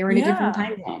night if they were in a different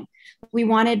time zone. We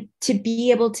wanted to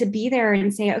be able to be there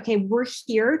and say, okay, we're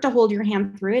here to hold your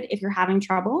hand through it. If you're having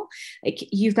trouble, like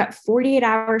you've got 48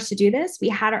 hours to do this. We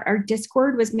had our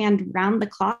Discord was manned round the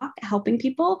clock helping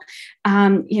people.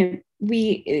 It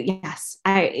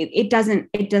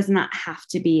does not have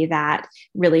to be that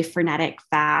really frenetic,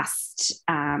 fast,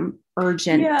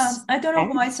 urgent. Yeah, I don't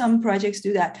know why some projects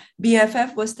do that.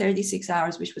 BFF was 36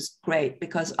 hours, which was great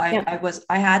because I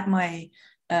had my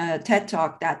TED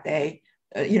talk that day.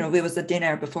 It was the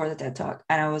dinner before the TED talk,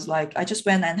 and I was like, I just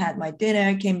went and had my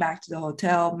dinner, came back to the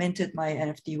hotel, minted my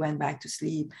NFT, went back to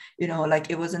sleep.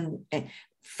 Like it wasn't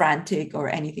frantic or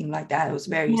anything like that. It was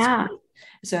very smooth.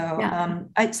 So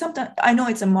I know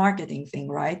it's a marketing thing,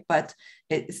 right? But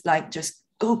it's like just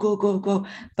go.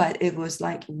 But it was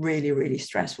like really, really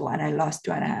stressful. And I lost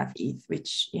 2.5 ETH,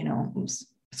 which,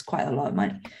 it's quite a lot of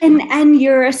money. And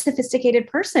you're a sophisticated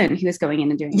person who is going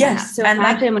in and doing that. So and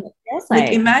imagine what it feels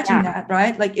like. Imagine that,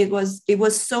 right? Like it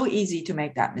was so easy to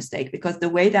make that mistake because the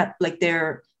way that like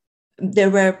there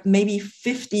were maybe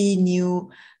 50 new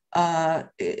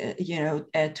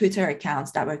Twitter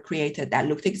accounts that were created that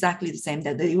looked exactly the same,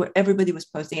 that everybody was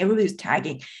posting, everybody was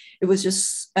tagging. It was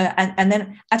just and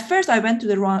then at first I went to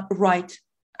the right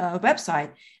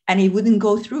website and it wouldn't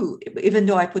go through. Even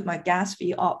though I put my gas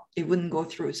fee up, it wouldn't go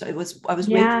through. So I was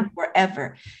waiting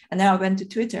forever. And then I went to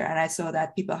Twitter and I saw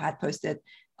that people had posted,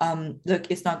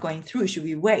 look, it's not going through, should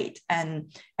we wait?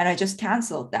 And I just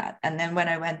canceled that. And then when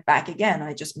I went back again,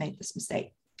 I just made this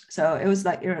mistake. So it was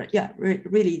like,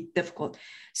 really difficult.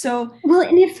 So, well,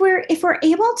 and if we're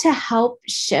able to help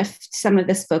shift some of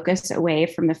this focus away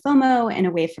from the FOMO and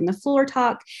away from the floor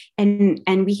talk, and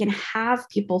we can have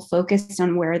people focused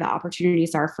on where the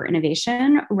opportunities are for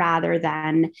innovation rather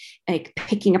than like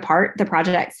picking apart the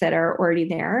projects that are already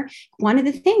there. One of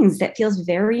the things that feels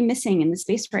very missing in the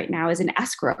space right now is an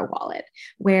escrow wallet,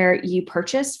 where you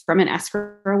purchase from an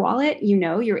escrow wallet,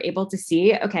 you're able to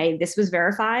see, okay, this was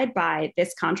verified by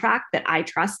this contract that I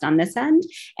trust on this end,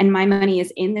 and my money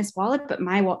is in this wallet, but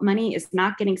my money is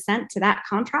not getting sent to that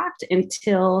contract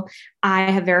until I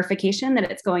have verification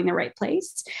that it's going the right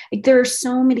place. Like there are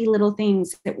so many little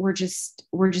things that we're just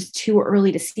too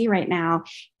early to see right now.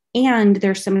 And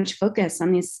there's so much focus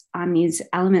on these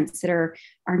elements that are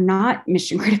not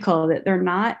mission critical, that they're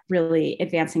not really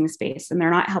advancing the space and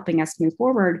they're not helping us move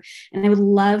forward. And I would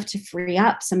love to free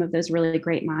up some of those really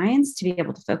great minds to be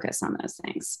able to focus on those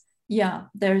things. Yeah,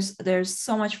 there's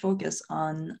so much focus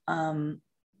on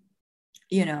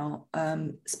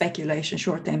speculation,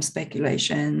 short-term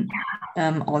speculation,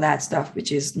 all that stuff,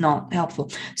 which is not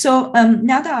helpful. So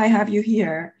now that I have you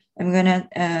here, I'm going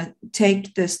to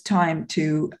take this time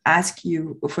to ask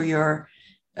you for your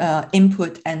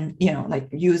input and,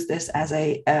 use this as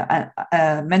a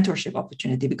mentorship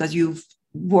opportunity because you've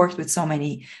worked with so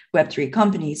many Web3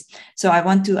 companies. So I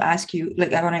want to ask you,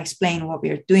 I want to explain what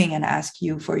we're doing and ask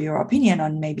you for your opinion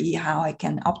on maybe how I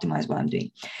can optimize what I'm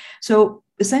doing. So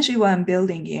essentially what I'm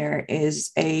building here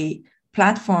is a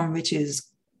platform which is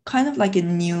kind of like a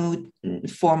new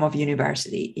form of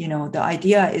university. The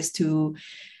idea is to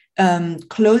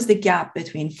close the gap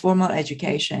between formal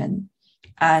education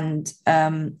and,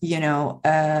 to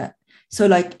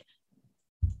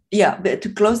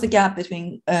close the gap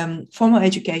between formal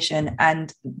education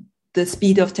and the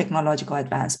speed of technological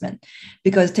advancement,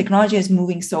 because technology is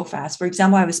moving so fast. For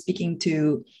example, I was speaking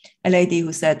to a lady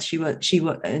who said she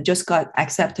just got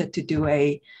accepted to do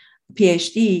a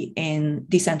PhD in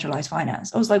decentralized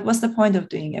finance. I was like, what's the point of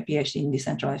doing a PhD in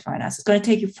decentralized finance? It's going to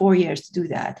take you 4 years to do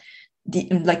that.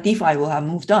 Like DeFi will have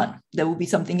moved on. There will be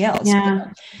something else. Yeah. You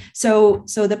know?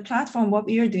 So the platform, what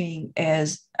we are doing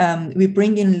is we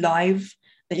bring in live,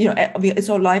 it's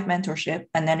all live mentorship,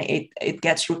 and then it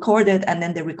gets recorded, and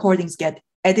then the recordings get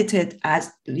edited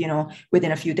as,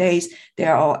 within a few days.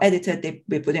 They're all edited.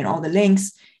 We put in all the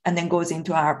links, and then goes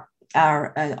into our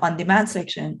on-demand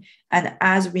section. And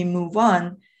as we move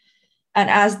on, and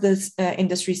as this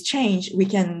industries change, we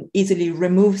can easily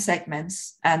remove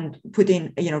segments and put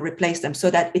in, replace them, so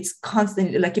that it's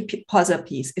constantly like a puzzle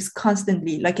piece. It's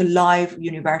constantly like a live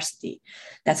university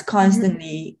that's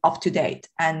constantly up to date.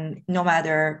 And no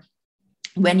matter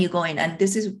when you go in, and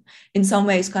this is in some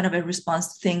ways kind of a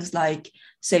response to things like,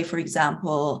 say, for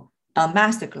example, a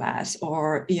masterclass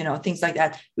or things like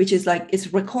that, which is like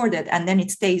it's recorded and then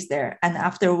it stays there, and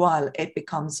after a while it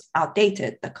becomes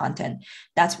outdated, the content.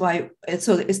 That's why it's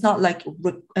not like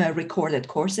recorded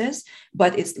courses,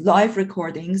 but it's live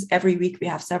recordings. Every week we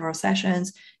have several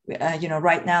sessions.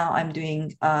 Right now I'm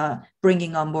doing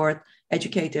bringing on board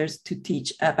educators to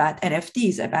teach about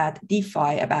NFTs, about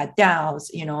DeFi, about DAOs,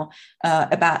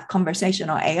 about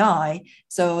conversational AI.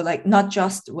 So like not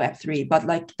just Web3, but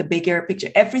like the bigger picture,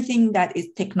 everything that is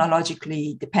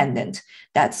technologically dependent,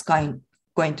 that's going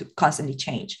to constantly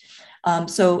change.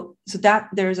 So that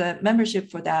there's a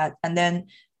membership for that. And then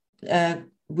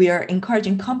we are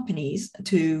encouraging companies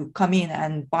to come in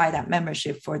and buy that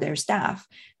membership for their staff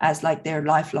as like their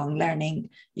lifelong learning,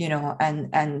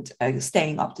 and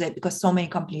staying up to date, because so many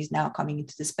companies now coming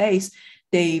into the space,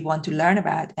 they want to learn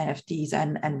about NFTs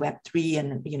and Web3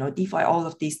 and, DeFi, all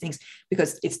of these things,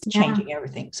 because it's changing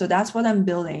everything. So that's what I'm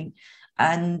building.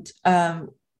 And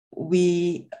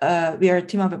we are a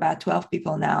team of about 12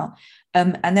 people now.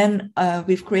 And then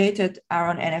we've created our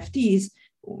own NFTs,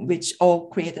 which all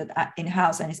created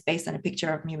in-house, and it's based on a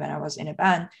picture of me when I was in a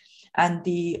band. And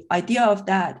the idea of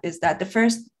that is that the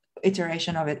first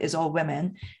iteration of it is all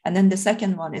women, and then the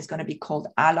second one is going to be called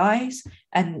Allies,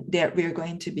 and we're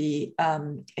going to be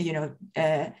kind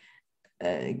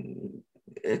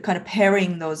of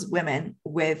pairing those women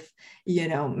with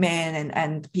men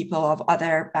and people of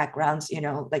other backgrounds,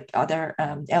 like other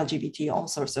LGBT, all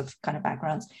sorts of kind of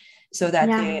backgrounds, so that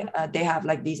they have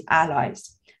like these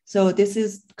allies. So this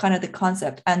is kind of the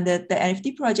concept. And the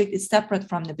NFT project is separate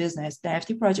from the business. The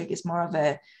NFT project is more of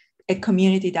a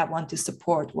community that want to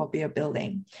support what we are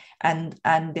building. And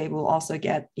they will also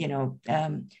get,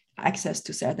 access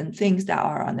to certain things that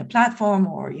are on the platform,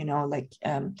 or,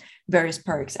 various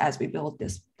perks as we build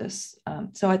this.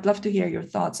 So I'd love to hear your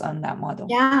thoughts on that model.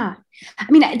 Yeah.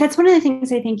 I mean, that's one of the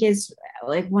things I think is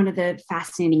like one of the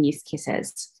fascinating use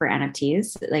cases for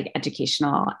NFTs, like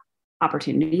educational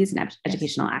opportunities and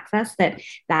educational access, that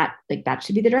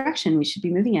should be the direction we should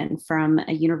be moving in from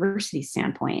a university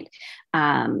standpoint,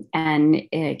 and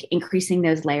increasing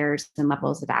those layers and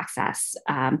levels of access,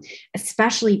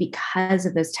 especially because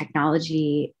of those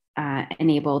technology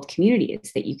enabled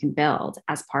communities that you can build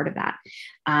as part of that.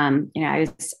 One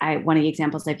of the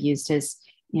examples I've used is,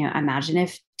 imagine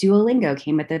if Duolingo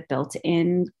came with a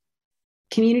built-in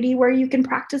community where you can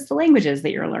practice the languages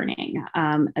that you're learning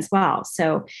as well.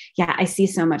 So yeah, I see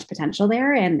so much potential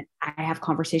there. And I have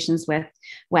conversations with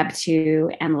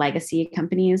Web2 and legacy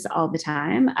companies all the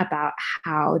time about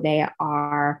how they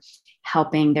are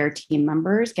helping their team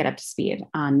members get up to speed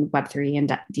on Web3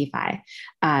 and DeFi.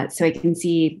 So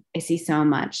I see so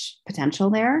much potential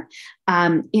there.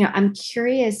 I'm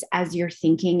curious, as you're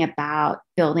thinking about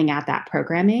building out that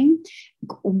programming,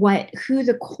 who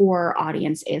the core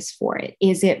audience is for it.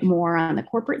 Is it more on the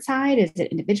corporate side? Is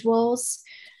it individuals?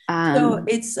 So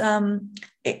it's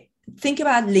think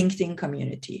about LinkedIn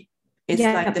community. It's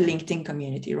like the LinkedIn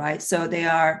community, right? So they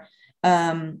are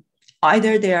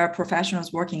either they are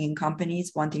professionals working in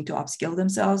companies wanting to upskill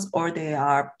themselves, or they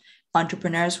are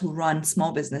entrepreneurs who run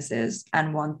small businesses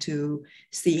and want to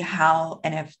see how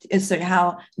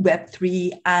how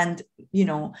Web3 and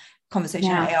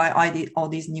conversational AI, all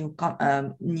these new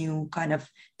kind of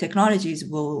technologies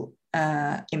will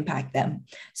impact them.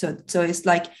 So it's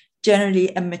like generally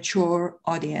a mature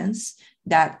audience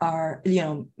that are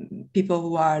people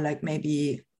who are like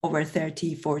maybe over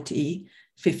 30, 40,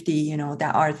 50,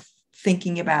 that are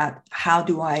thinking about how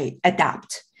do I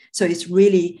adapt. So it's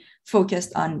really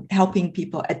focused on helping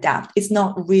people adapt. It's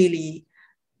not really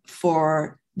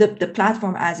for the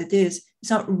platform as it is.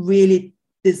 It's not really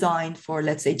designed for,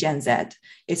 let's say, Gen Z.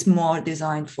 It's more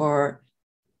designed for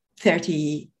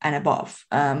 30 and above,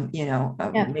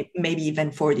 maybe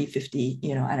even 40, 50,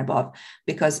 and above,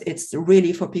 because it's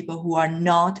really for people who are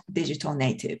not digital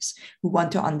natives, who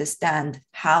want to understand,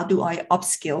 how do I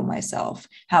upskill myself?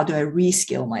 How do I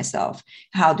reskill myself?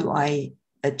 How do I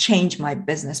change my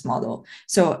business model?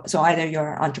 So either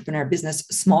you're an entrepreneur,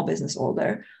 small business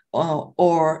owner,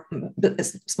 or a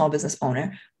small business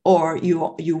owner, or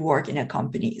you work in a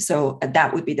company. So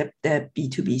that would be the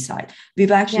B2B side.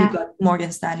 We've actually got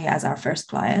Morgan Stanley as our first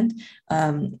client.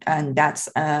 And that's,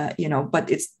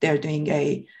 but they're doing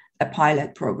a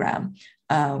pilot program.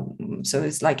 So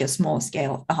it's like a small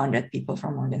scale, 100 people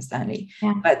from Morgan Stanley.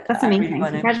 Yeah, but that's amazing.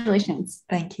 Really congratulations.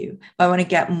 Thank you. But I want to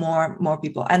get more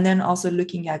people. And then also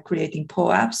looking at creating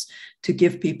POAPs to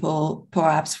give people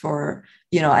POAPs for,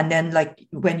 and then like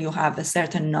when you have a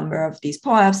certain number of these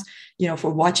POAPs,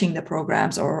 for watching the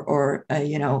programs or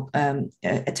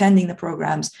attending the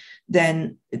programs,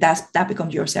 then that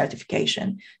becomes your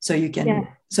certification. So you can,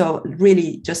 so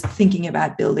really just thinking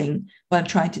about building, what I'm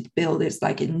trying to build is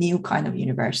like a new kind of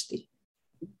university.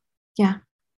 Yeah,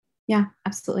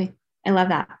 absolutely. I love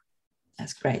that.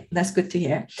 That's great. That's good to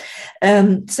hear.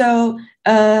 So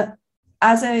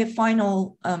as a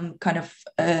final kind of,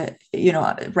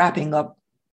 wrapping up,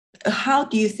 how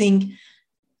do you think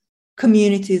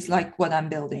communities like what I'm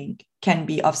building can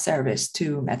be of service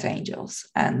to Meta Angels?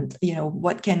 And,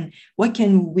 what can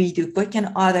we do? What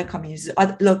can other communities,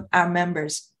 look, our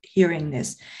members hearing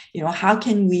this, how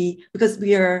can we, because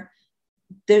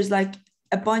there's like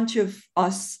a bunch of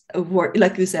us work,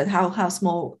 like you said, how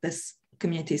small this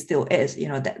community still is,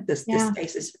 that this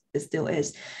space is still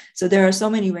is. So there are so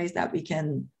many ways that we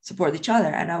can support each other.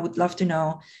 And I would love to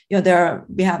know,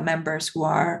 we have members who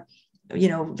are,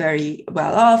 very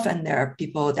well off, and there are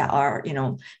people that are,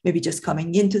 maybe just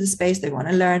coming into the space, they want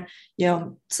to learn,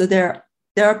 so there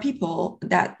are people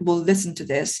that will listen to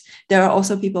this. There are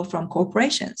also people from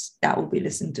corporations that will be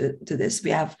listening to this. We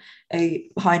have a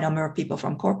high number of people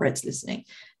from corporates listening.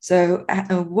 So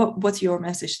what's your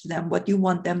message to them? What do you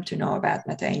want them to know about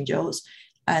Meta Angels,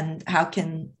 and how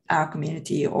can our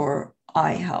community or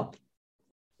I help?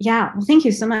 Yeah, well, thank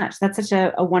you so much. That's such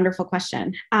a wonderful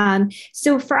question.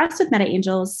 So for us with Meta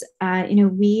Angels,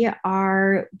 we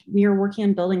are working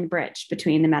on building the bridge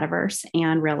between the metaverse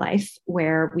and real life,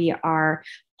 where we are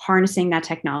harnessing that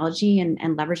technology and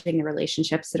leveraging the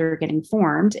relationships that are getting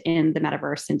formed in the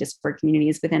metaverse and Discord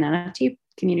communities within NFT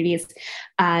communities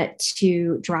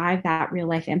to drive that real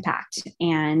life impact,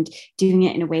 and doing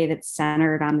it in a way that's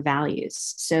centered on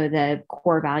values. So the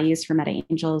core values for Meta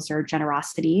Angels are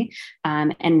generosity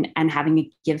and having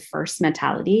a give first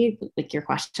mentality, like your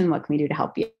question, what can we do to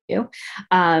help you?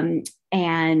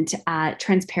 And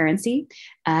transparency,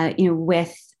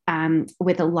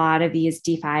 with a lot of these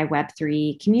DeFi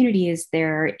Web3 communities,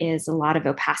 there is a lot of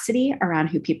opacity around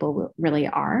who people really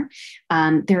are.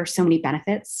 There are so many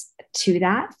benefits to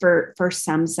that for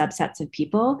some subsets of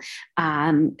people.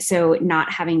 So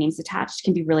not having names attached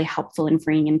can be really helpful and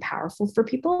freeing and powerful for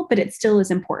people, but it still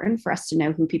is important for us to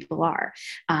know who people are,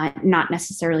 not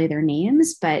necessarily their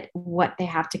names, but what they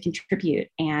have to contribute,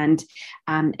 and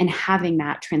having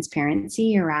that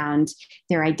transparency around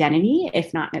their identity,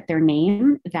 if not their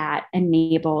name, that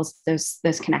enables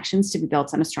those connections to be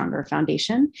built on a stronger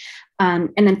foundation.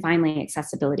 And then finally,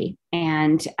 accessibility,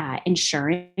 and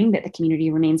ensuring that the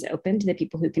community remains open to the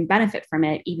people who can benefit from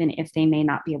it, even if they may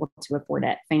not be able to afford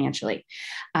it financially.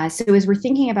 So as we're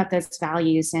thinking about those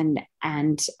values and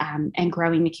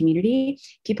growing the community,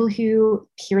 people who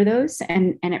hear those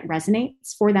and it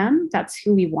resonates for them, that's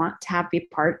who we want to have be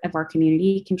part of our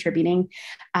community contributing.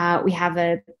 We have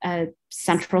a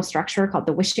central structure called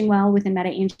the wishing well within Meta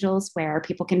Angels, where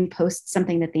people can post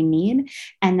something that they need,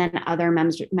 and then other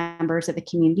members of the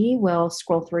community will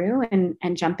scroll through and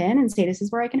jump in and say, this is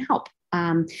where I can help.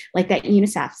 Like that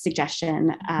UNICEF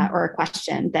suggestion or a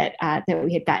question that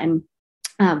we had gotten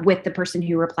with the person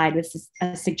who replied with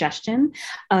a suggestion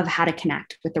of how to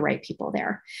connect with the right people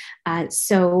there.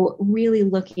 So really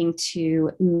looking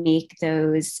to make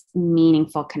those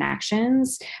meaningful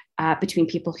connections between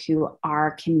people who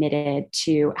are committed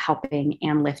to helping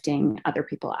and lifting other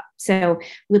people up. So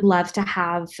we'd love to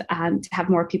have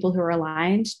more people who are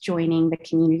aligned joining the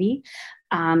community,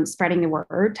 spreading the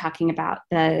word, talking about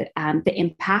the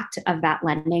impact of that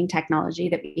lending technology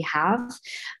that we have,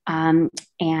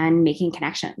 and making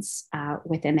connections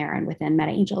within there and within Meta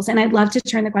Angels. And I'd love to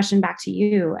turn the question back to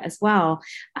you as well.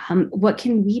 What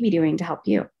can we be doing to help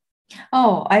you?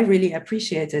 Oh, I really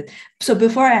appreciate it. So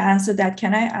before I answer that,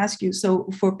 can I ask you, so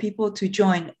for people to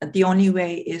join, the only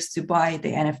way is to buy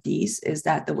the NFTs? Is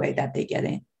that the way that they get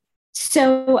in?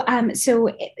 So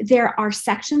there are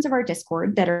sections of our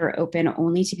Discord that are open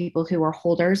only to people who are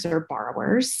holders or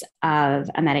borrowers of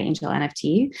a MetaAngel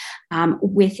NFT.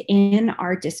 Within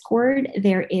our Discord,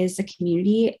 there is a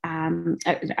community,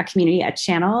 a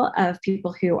channel of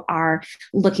people who are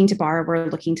looking to borrow or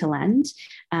looking to lend.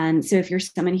 So if you're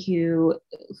someone who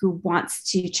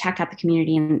wants to check out the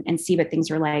community and see what things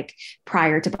are like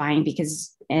prior to buying,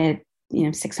 because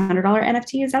 $600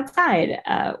 NFT is outside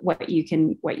what you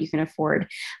can afford,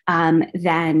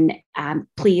 then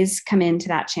please come into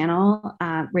that channel,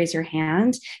 raise your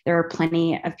hand. There are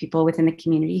plenty of people within the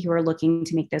community who are looking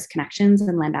to make those connections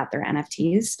and lend out their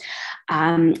NFTs.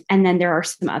 And then there are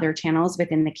some other channels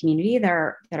within the community that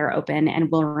are open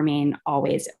and will remain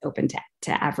always open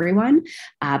to everyone.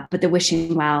 But the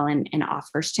Wishing Well and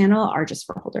Offers channel are just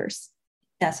for holders.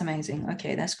 That's amazing.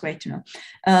 Okay, that's great to know.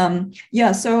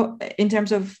 So in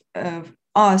terms of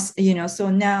us, so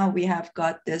now we have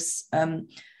got this, the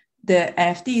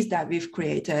NFTs that we've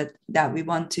created that we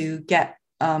want to get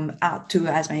out to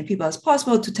as many people as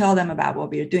possible to tell them about what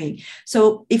we're doing.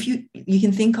 So if you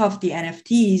can think of the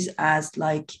NFTs as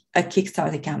like a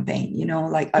Kickstarter campaign,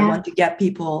 I want to get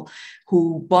people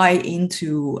who buy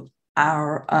into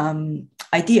our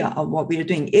idea of what we are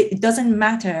doing. It doesn't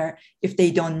matter if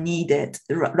they don't need it,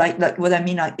 right? Like what I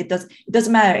mean, like it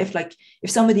doesn't matter if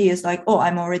somebody is like, oh,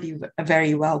 I'm already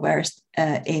very well versed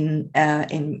in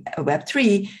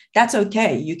Web3. That's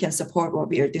okay. You can support what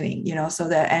we are doing. So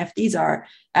the NFTs are,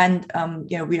 and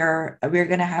we're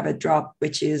going to have a drop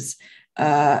which is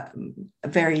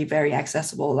very, very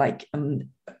accessible, like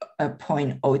a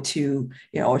 0.02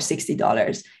 or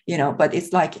 $60, but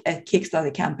it's like a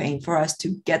Kickstarter campaign for us to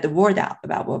get the word out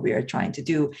about what we are trying to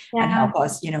do and help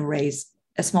us raise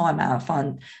a small amount of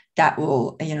fund that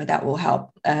will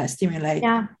help stimulate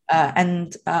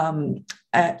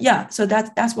so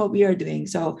that's what we are doing.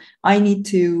 So I need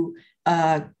to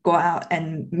go out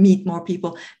and meet more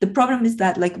people. The problem is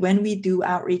that like when we do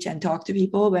outreach and talk to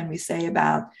people, when we say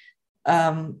about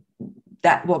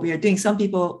that what we are doing, some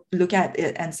people look at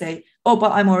it and say, oh,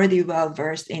 but I'm already well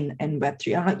versed in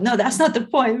Web3. I'm like, no, that's not the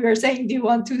point. We're saying, do you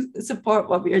want to support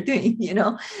what we are doing?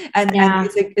 And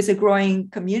it's a growing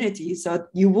community, so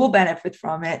you will benefit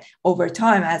from it over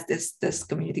time as this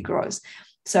community grows.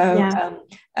 So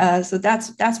so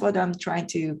that's what I'm trying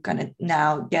to kind of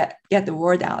now get the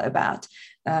word out about.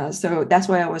 So that's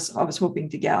why I was hoping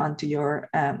to get onto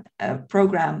your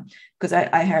program, because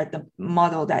I heard the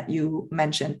model that you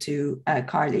mentioned to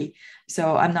Carly.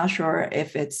 So I'm not sure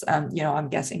if it's I'm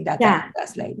guessing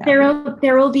that's late now.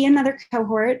 There will be another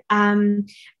cohort. I'm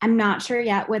not sure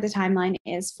yet what the timeline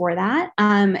is for that.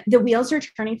 The wheels are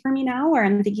turning for me now, where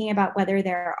I'm thinking about whether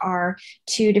there are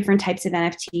two different types of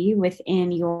NFT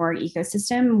within your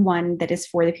ecosystem. One that is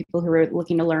for the people who are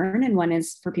looking to learn, and one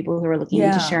is for people who are looking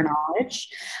to share knowledge.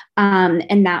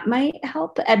 And that might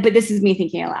help. But this is me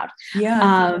thinking out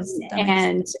loud.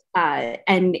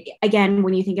 And again,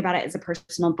 when you think about it as a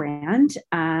personal brand,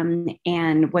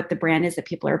 and what the brand is that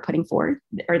people are putting forth,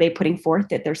 are they putting forth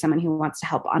that there's someone who wants to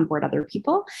help onboard other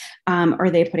people? Or are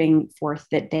they putting forth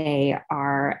that they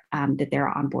are that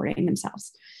they're onboarding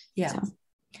themselves?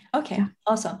 Okay,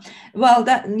 awesome. Well,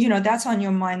 that's on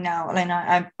your mind now,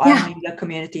 Elena. I'm in the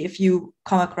community. If you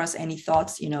come across any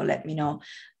thoughts, let me know.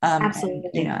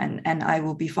 Absolutely. And I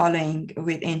will be following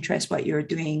with interest what you're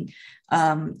doing.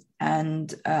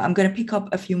 And I'm going to pick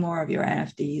up a few more of your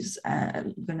NFTs.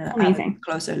 I'm going to have a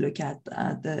closer look at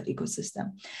the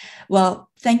ecosystem. Well,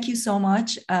 thank you so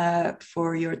much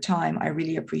for your time. I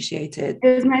really appreciate it.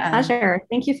 It was my pleasure.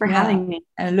 Thank you for having me.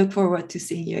 And I look forward to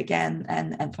seeing you again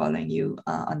and following you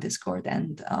on Discord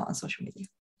and on social media.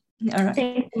 All right.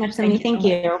 Thanks so much, Simi. Thank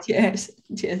you. Cheers.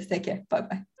 Take care.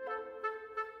 Bye-bye.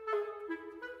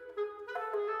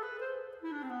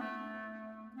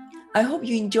 I hope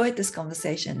you enjoyed this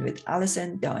conversation with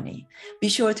Alison Downey. Be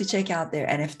sure to check out their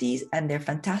NFTs and their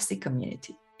fantastic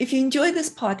community. If you enjoyed this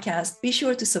podcast, be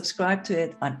sure to subscribe to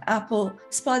it on Apple,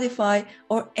 Spotify,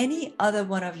 or any other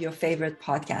one of your favorite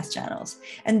podcast channels.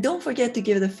 And don't forget to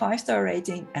give it a 5-star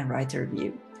rating and write a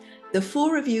review. The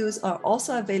full reviews are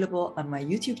also available on my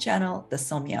YouTube channel, The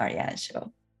Soumi Aryan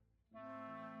Show.